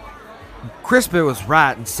 Crispy was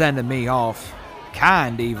right in sending me off,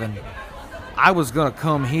 kind even. I was gonna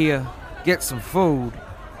come here, get some food,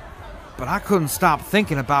 but I couldn't stop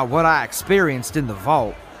thinking about what I experienced in the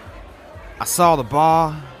vault. I saw the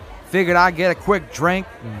bar, figured I'd get a quick drink,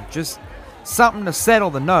 and just something to settle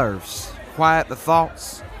the nerves, quiet the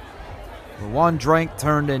thoughts. The one drink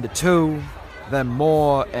turned into two, then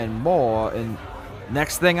more and more, and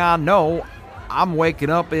next thing I know, I'm waking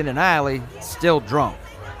up in an alley, still drunk.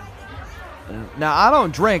 Now, I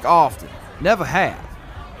don't drink often, never have.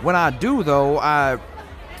 When I do, though, I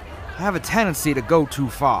have a tendency to go too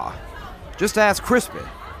far. Just ask Crispy.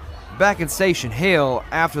 Back in Station Hill,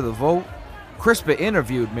 after the vote, Crispy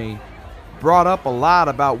interviewed me, brought up a lot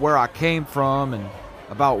about where I came from and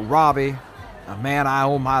about Robbie, a man I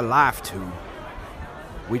owe my life to.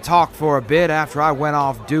 We talked for a bit after I went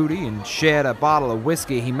off duty and shared a bottle of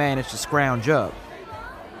whiskey he managed to scrounge up.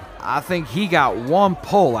 I think he got one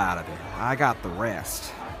pull out of it. I got the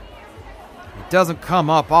rest. It doesn't come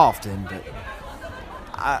up often, but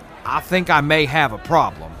I think I may have a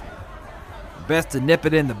problem. Best to nip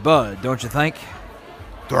it in the bud, don't you think?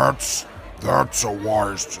 That's a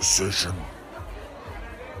wise decision.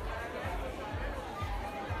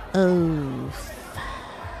 Oof.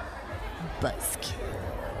 Buzzkill.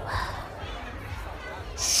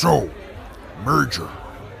 So, Major,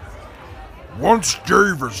 once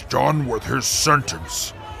Dave is done with his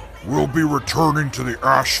sentence, we'll be returning to the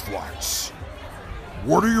Ash Flats.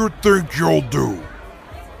 What do you think you'll do?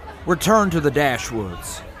 Return to the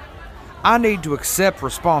Dashwoods. I need to accept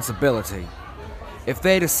responsibility. If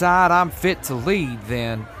they decide I'm fit to lead,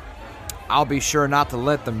 then I'll be sure not to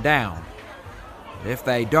let them down. If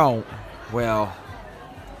they don't, well,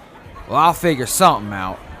 I'll figure something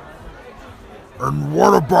out. And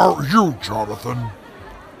what about you, Jonathan?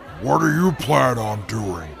 What do you plan on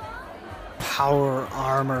doing? Power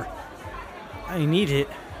armor. I need it.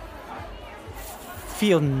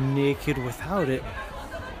 Feel naked without it.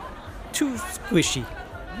 Too squishy.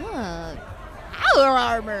 Power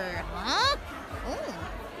armor, huh?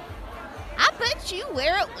 I bet you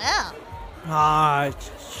wear it well. Ah,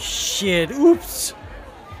 shit. Oops.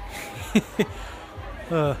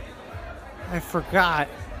 I forgot.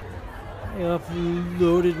 I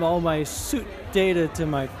uploaded all my suit data to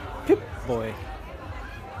my Pip-Boy.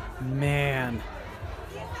 Man,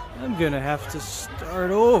 I'm gonna have to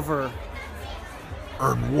start over.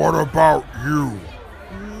 And what about you?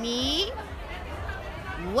 Me?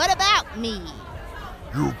 What about me?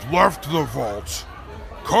 You've left the vault.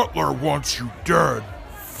 Cutler wants you dead.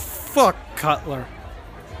 Fuck Cutler.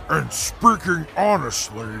 And speaking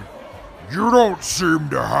honestly, you don't seem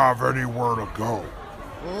to have anywhere to go.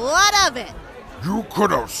 What of it? You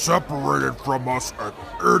could have separated from us at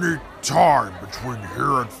any time between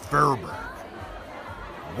here and Fairbank.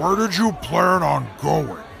 Where did you plan on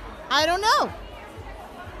going? I don't know.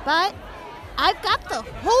 But I've got the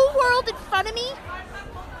whole world in front of me.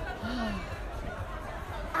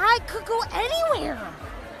 I could go anywhere.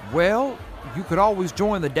 Well, you could always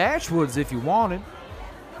join the Dashwoods if you wanted.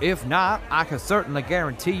 If not, I can certainly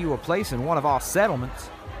guarantee you a place in one of our settlements.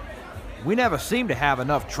 We never seem to have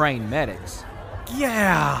enough trained medics.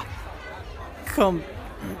 Yeah. Come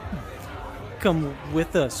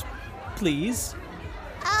with us, please.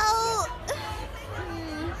 I'll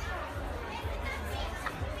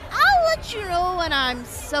let you know when I'm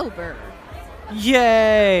sober.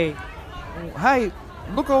 Yay! Hey,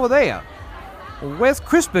 look over there. Where's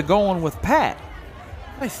Crispy going with Pat?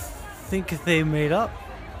 I think they made up.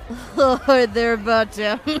 Or they're about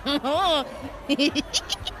to.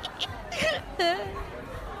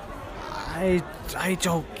 I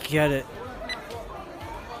don't get it.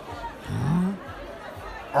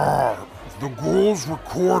 The Ghouls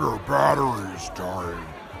recorder battery is dying.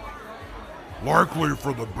 Likely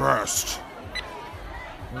for the best.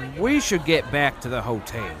 We should get back to the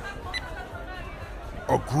hotel.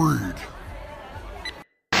 Agreed.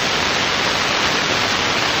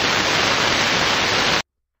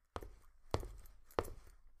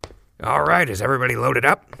 All right, is everybody loaded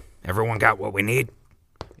up? Everyone got what we need?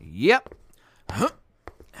 Yep.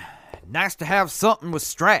 Nice to have something with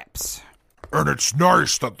straps. And it's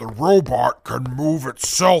nice that the robot can move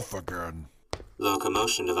itself again.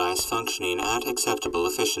 Locomotion device functioning at acceptable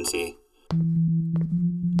efficiency.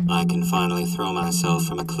 I can finally throw myself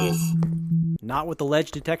from a cliff. Not with the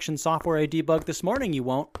ledge detection software I debugged this morning, you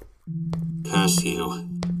won't. Curse you.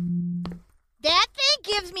 That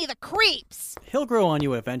thing gives me the creeps. He'll grow on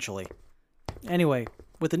you eventually. Anyway,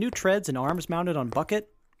 with the new treads and arms mounted on Bucket,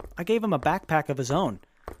 I gave him a backpack of his own.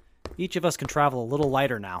 Each of us can travel a little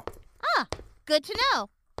lighter now. Ah, good to know.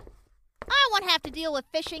 I won't have to deal with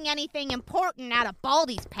fishing anything important out of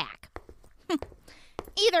Baldy's pack.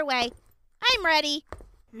 Either way, I'm ready.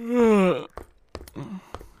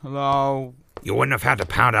 Hello? You wouldn't have had to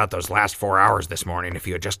pound out those last 4 hours this morning if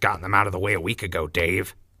you had just gotten them out of the way a week ago,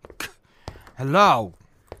 Dave. Hello?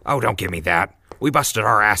 Oh, don't give me that. We busted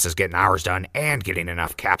our asses getting ours done and getting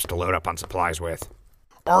enough caps to load up on supplies with.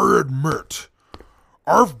 I admit,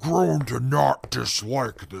 I've grown to not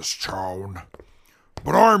dislike this town,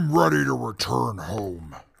 but I'm ready to return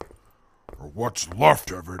home. Or what's left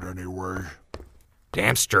of it, anyway.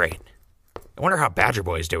 Damn straight. I wonder how Badger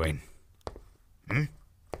Boy's doing.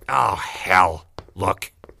 Oh, hell.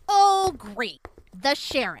 Look. Oh, great. The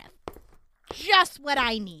sheriff. Just what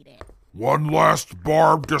I needed. One last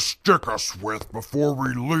barb to stick us with before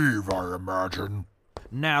we leave, I imagine.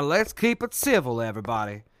 Now let's keep it civil,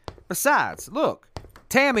 everybody. Besides, look,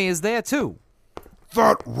 Tammy is there too.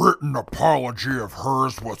 That written apology of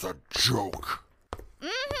hers was a joke.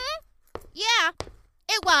 Yeah,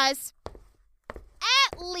 it was.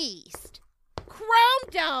 At least, Chrome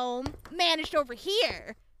Dome managed over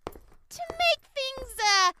here to make things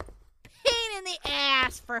a pain in the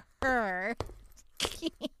ass for her.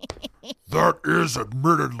 That is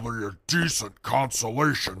admittedly a decent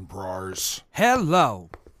consolation prize. Hello.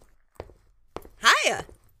 Hiya.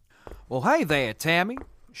 Well, hey there, Tammy.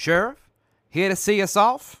 Sheriff, here to see us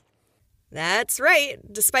off? That's right.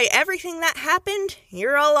 Despite everything that happened,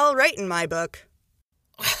 you're all right in my book.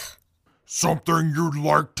 Something you'd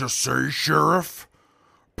like to say, Sheriff?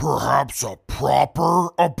 Perhaps a proper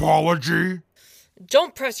apology?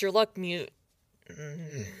 Don't press your luck,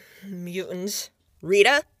 mutants.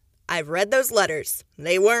 Rita, I've read those letters.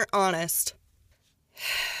 They weren't honest.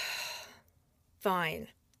 Fine.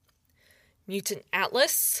 Mutant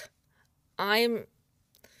Atlas, I'm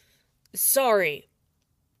sorry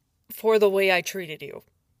for the way I treated you.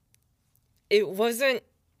 It wasn't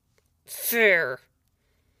fair.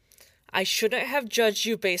 I shouldn't have judged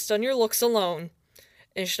you based on your looks alone,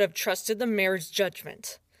 and should have trusted the mayor's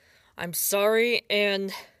judgment. I'm sorry,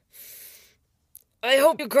 and I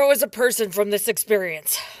hope you grow as a person from this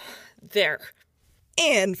experience. There.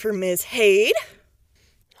 And for Ms. Haid?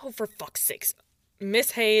 Oh, for fuck's sakes.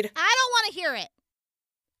 Miss Haid. I don't want to hear it.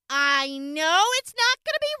 I know it's not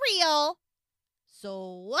going to be real.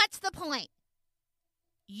 So what's the point?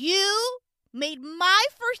 You made my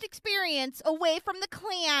first experience away from the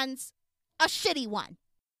clans a shitty one.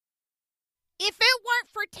 If it weren't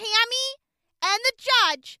for Tammy and the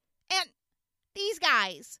judge and these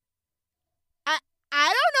guys, I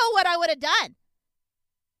don't know what I would have done.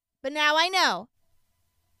 But now I know.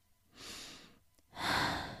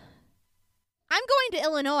 I'm going to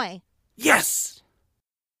Illinois. Yes!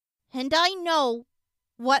 And I know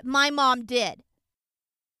what my mom did.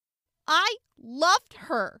 I loved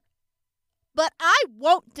her. But I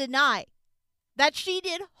won't deny that she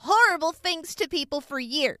did horrible things to people for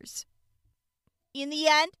years. In the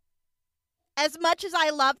end, as much as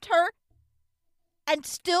I loved her, and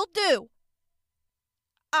still do,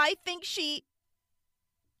 I think she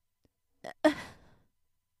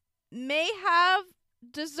may have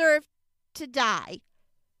deserved to die.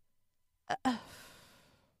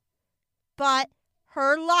 But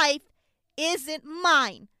her life isn't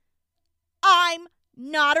mine. I'm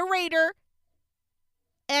not a raider,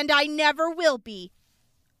 and I never will be.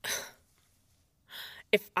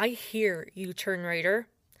 If I hear you turn raider,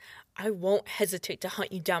 I won't hesitate to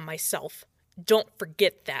hunt you down myself. Don't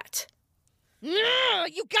forget that.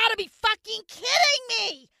 You gotta be fucking kidding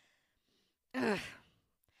me! Ugh.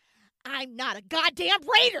 I'm not a goddamn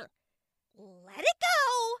raider! Let it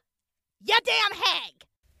go, ya damn hag!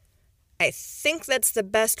 I think that's the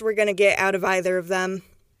best we're gonna get out of either of them.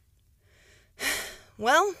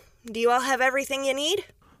 Well, Do you all have everything you need?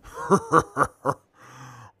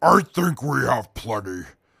 I think we have plenty.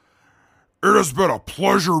 It has been a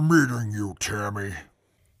pleasure meeting you, Tammy.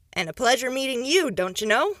 And a pleasure meeting you, don't you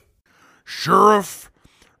know? Sheriff,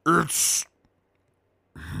 it's...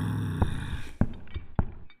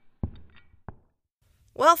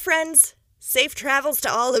 Well, friends, safe travels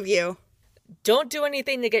to all of you. Don't do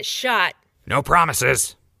anything to get shot. No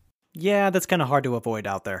promises. Yeah, that's kind of hard to avoid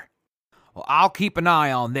out there. Well, I'll keep an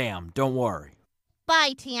eye on them, don't worry.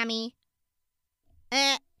 Bye, Tammy.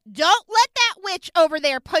 Don't let that witch over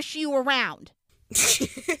there push you around.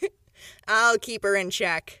 I'll keep her in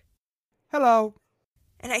check. Hello.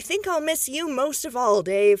 And I think I'll miss you most of all,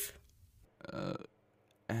 Dave.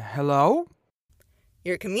 Hello?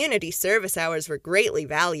 Your community service hours were greatly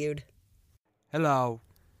valued. Hello.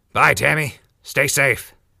 Bye, Tammy. Stay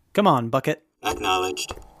safe. Come on, Bucket.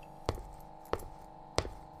 Acknowledged.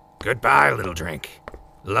 Goodbye, Little Drink.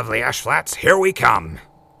 Lovely Ash Flats, here we come.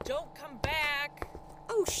 Don't come back.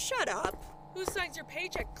 Oh, shut up. Who signs your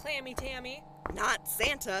paycheck, Clammy Tammy? Not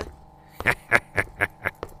Santa.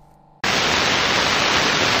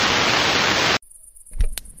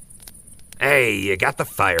 Hey, you got the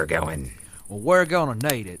fire going. Well, we're gonna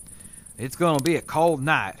need it. It's gonna be a cold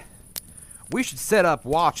night. We should set up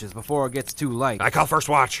watches before it gets too late. I call first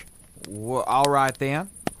watch. Well, all right then.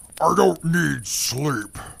 I don't need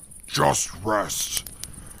sleep, just rest.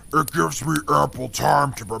 It gives me ample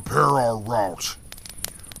time to prepare our route.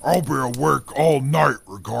 I'll be awake all night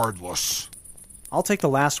regardless. I'll take the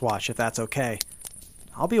last watch if that's okay.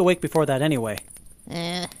 I'll be awake before that anyway.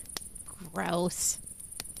 Gross.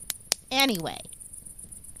 Anyway,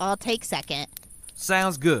 I'll take second.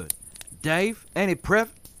 Sounds good. Dave, any prep?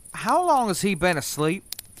 How long has he been asleep?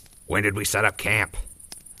 When did we set up camp?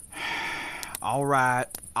 All right,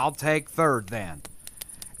 I'll take third then.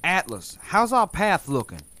 Atlas, how's our path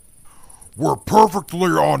looking? We're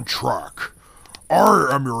perfectly on track. I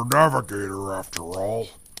am your navigator, after all.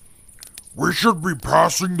 We should be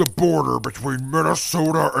passing the border between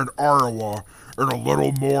Minnesota and Iowa in a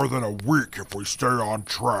little more than a week if we stay on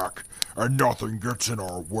track and nothing gets in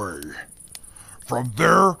our way. From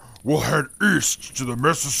there, we'll head east to the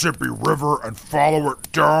Mississippi River and follow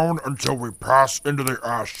it down until we pass into the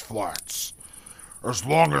Ash Flats. As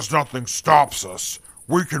long as nothing stops us,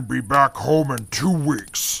 we can be back home in 2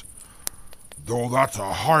 weeks. Though that's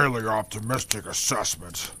a highly optimistic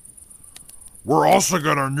assessment. We're also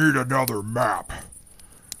gonna need another map.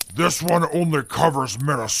 This one only covers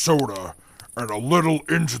Minnesota and a little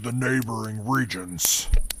into the neighboring regions.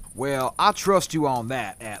 Well, I trust you on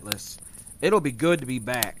that, Atlas. It'll be good to be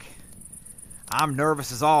back. I'm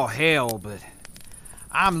nervous as all hell, but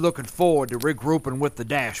I'm looking forward to regrouping with the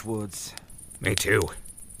Dashwoods. Me too.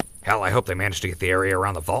 Hell, I hope they managed to get the area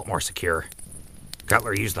around the vault more secure.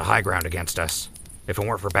 Cutler used the high ground against us. If it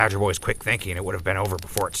weren't for Badger Boy's quick thinking, it would have been over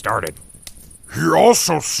before it started. He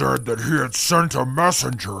also said that he had sent a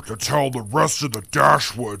messenger to tell the rest of the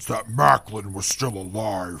Dashwoods that Macklin was still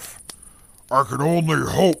alive. I can only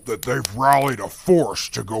hope that they've rallied a force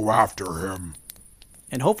to go after him.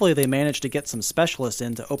 And hopefully they manage to get some specialists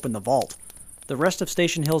in to open the vault. The rest of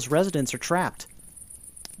Station Hill's residents are trapped.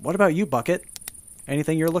 What about you, Bucket?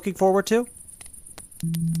 Anything you're looking forward to?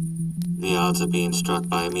 The odds of being struck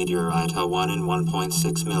by a meteorite are 1 in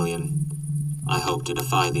 1.6 million. I hope to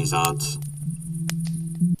defy these odds.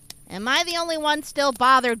 Am I the only one still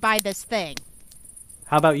bothered by this thing?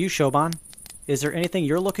 How about you, Shoban? Is there anything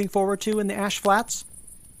you're looking forward to in the Ash Flats?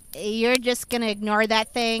 You're just gonna ignore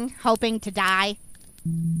that thing, hoping to die?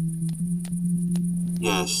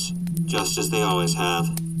 Yes, just as they always have.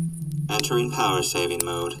 Entering power saving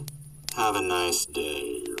mode. Have a nice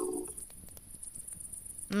day.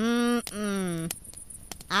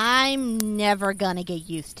 I'm never gonna get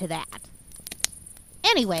used to that.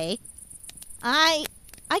 Anyway, I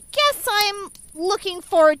guess I'm looking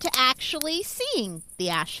forward to actually seeing the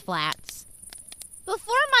Ash Flats.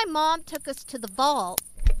 Before my mom took us to the vault,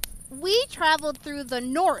 we traveled through the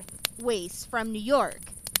North Waste from New York.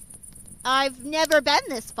 I've never been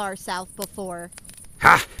this far south before.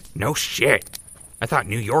 Ha! No shit. I thought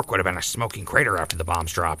New York would have been a smoking crater after the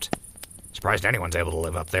bombs dropped. Surprised anyone's able to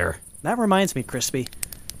live up there. That reminds me, Crispy.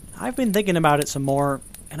 I've been thinking about it some more,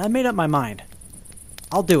 and I made up my mind.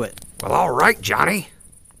 I'll do it. Well, all right, Johnny.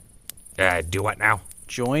 Do what now?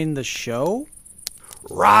 Join the show?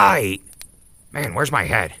 Right! Man, where's my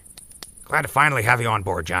head? Glad to finally have you on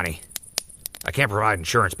board, Johnny. I can't provide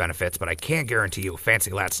insurance benefits, but I can guarantee you a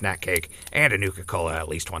fancy lad snack cake and a Nuka-Cola at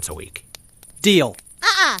least once a week. Deal.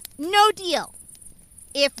 No deal.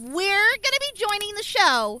 If we're gonna be joining the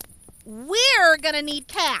show, we're gonna need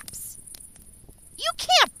caps. You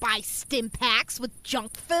can't buy stim packs with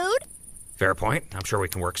junk food. Fair point. I'm sure we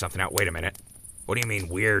can work something out. Wait a minute. What do you mean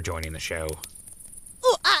we're joining the show?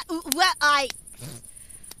 Well, I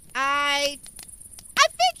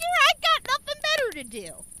figure I got nothing better to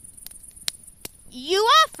do. You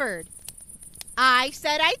offered. I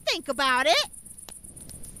said I'd think about it.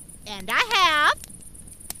 And I have.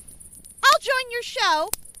 I'll join your show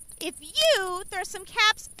if you throw some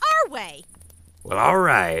caps our way. Well, all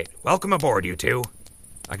right. Welcome aboard, you two.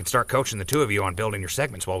 I can start coaching the two of you on building your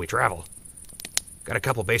segments while we travel. Got a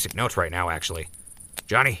couple basic notes right now, actually.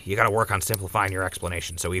 Johnny, you gotta work on simplifying your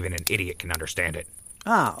explanation so even an idiot can understand it.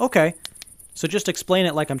 Ah, okay. So just explain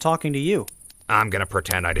it like I'm talking to you. I'm gonna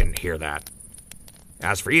pretend I didn't hear that.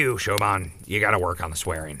 As for you, Shoban, you gotta work on the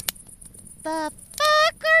swearing. The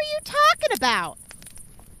fuck are you talking about?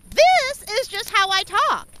 This is just how I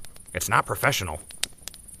talk. It's not professional.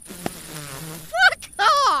 Fuck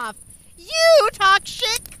off! You talk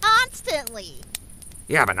shit constantly.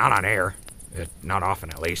 Yeah, but not on air. Not often,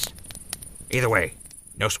 at least. Either way,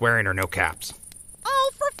 no swearing or no caps.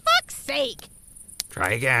 Oh, for fuck's sake.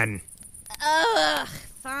 Try again. Ugh,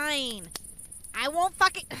 fine. I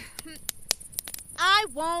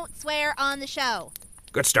won't swear on the show.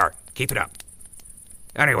 Good start. Keep it up.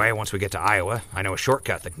 Anyway, once we get to Iowa, I know a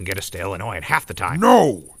shortcut that can get us to Illinois in half the time.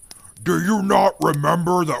 No! Do you not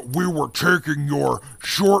remember that we were taking your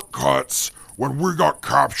shortcuts when we got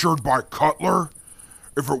captured by Cutler?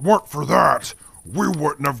 If it weren't for that, we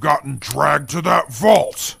wouldn't have gotten dragged to that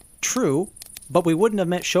vault. True, but we wouldn't have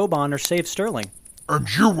met Shoban or saved Sterling. And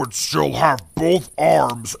you would still have both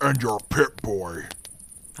arms and your Pip-Boy.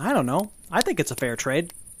 I don't know. I think it's a fair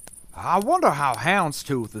trade. I wonder how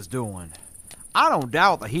Houndstooth is doing. I don't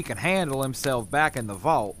doubt that he can handle himself back in the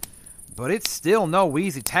vault, but it's still no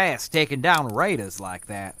easy task taking down raiders like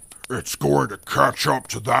that. It's going to catch up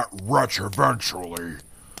to that wretch eventually.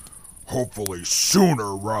 Hopefully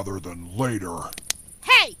sooner rather than later.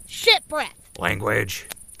 Hey, shit breath. Language.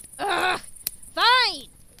 Ugh, fine.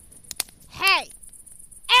 Hey,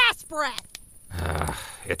 ass breath.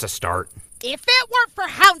 It's a start. If it weren't for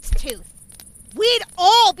Houndstooth, we'd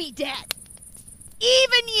all be dead.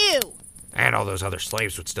 Even you. And all those other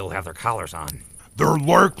slaves would still have their collars on. They're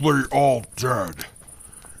likely all dead.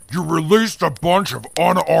 You released a bunch of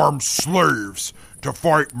unarmed slaves to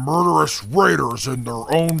fight murderous raiders in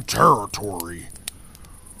their own territory.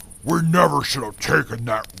 We never should have taken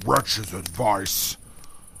that wretch's advice.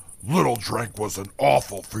 Little Drink was an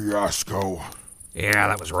awful fiasco. Yeah,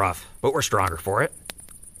 that was rough, but we're stronger for it.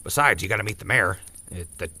 Besides, you gotta meet the mayor.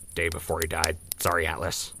 The day before he died. Sorry,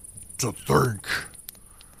 Atlas. To think.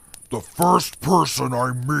 The first person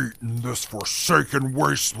I meet in this forsaken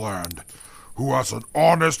wasteland who has an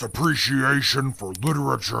honest appreciation for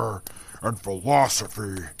literature and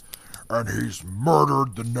philosophy, and he's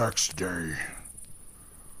murdered the next day.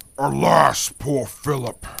 Alas, poor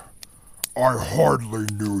Philip, I hardly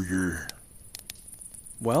knew ye.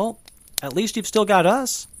 Well, at least you've still got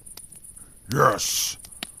us. Yes,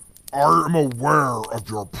 I am aware of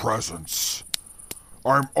your presence.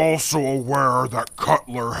 I'm also aware that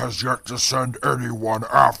Cutler has yet to send anyone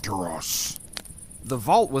after us. The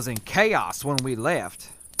vault was in chaos when we left.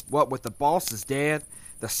 What with the bosses dead,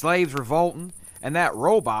 the slaves revolting, and that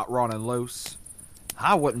robot running loose.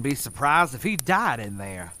 I wouldn't be surprised if he died in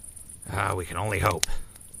there. We can only hope.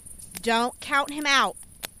 Don't count him out.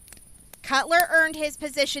 Cutler earned his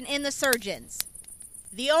position in the surgeons.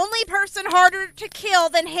 The only person harder to kill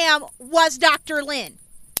than him was Dr. Lin.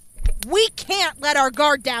 We can't let our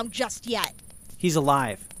guard down just yet. He's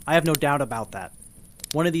alive. I have no doubt about that.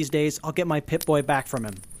 One of these days, I'll get my Pip-Boy back from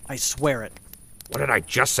him. I swear it. What did I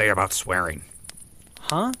just say about swearing?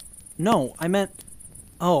 Huh? No, I meant...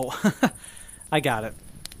 Oh, I got it.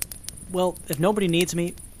 Well, if nobody needs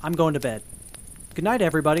me, I'm going to bed. Good night,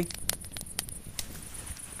 everybody.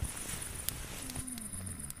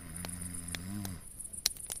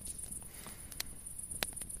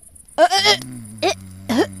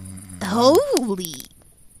 Holy.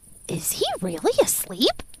 Is he really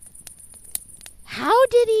asleep? How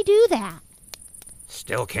did he do that?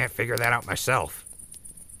 Still can't figure that out myself.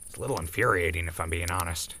 It's a little infuriating, if I'm being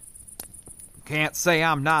honest. Can't say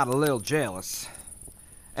I'm not a little jealous.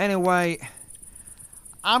 Anyway,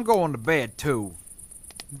 I'm going to bed, too.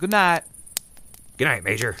 Good night. Good night,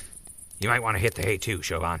 Major. You might want to hit the hay, too,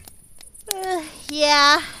 Shoban.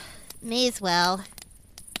 Yeah, may as well.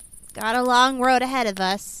 Got a long road ahead of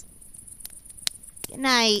us. Good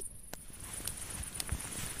night.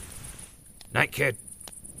 Night, kid.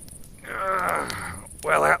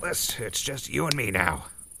 Well, Atlas, it's just you and me now.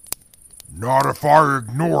 Not if I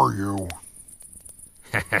ignore you.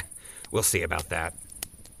 We'll see about that.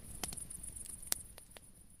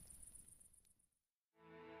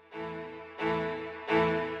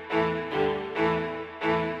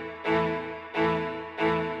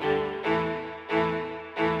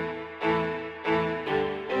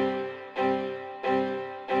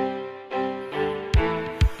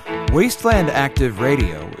 Wasteland Active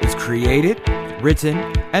Radio is created, written,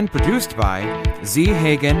 and produced by Z.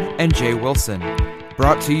 Hagen and Jay Wilson.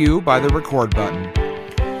 Brought to you by the Record Button.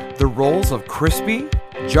 The roles of Crispy,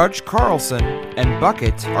 Judge Carlson, and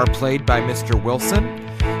Bucket are played by Mr. Wilson.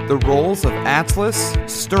 The roles of Atlas,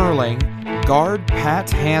 Sterling, Guard Pat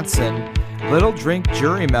Hansen, Little Drink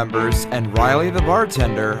jury members, and Riley the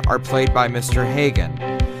bartender are played by Mr. Hagen.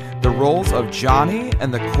 The roles of Johnny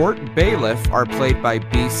and the court bailiff are played by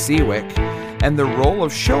B. Seawick, and the role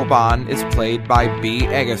of Shoban is played by B.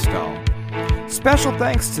 Eggestall. Special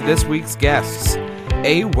thanks to this week's guests: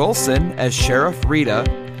 A. Wilson as Sheriff Rita,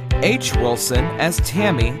 H. Wilson as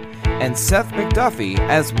Tammy, and Seth McDuffie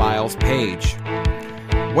as Miles Page.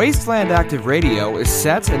 Wasteland Active Radio is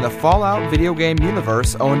set in the Fallout video game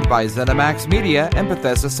universe owned by ZeniMax Media and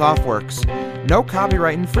Bethesda Softworks. No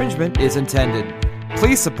copyright infringement is intended.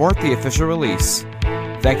 Please support the official release.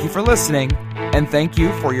 Thank you for listening, and thank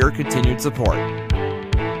you for your continued support.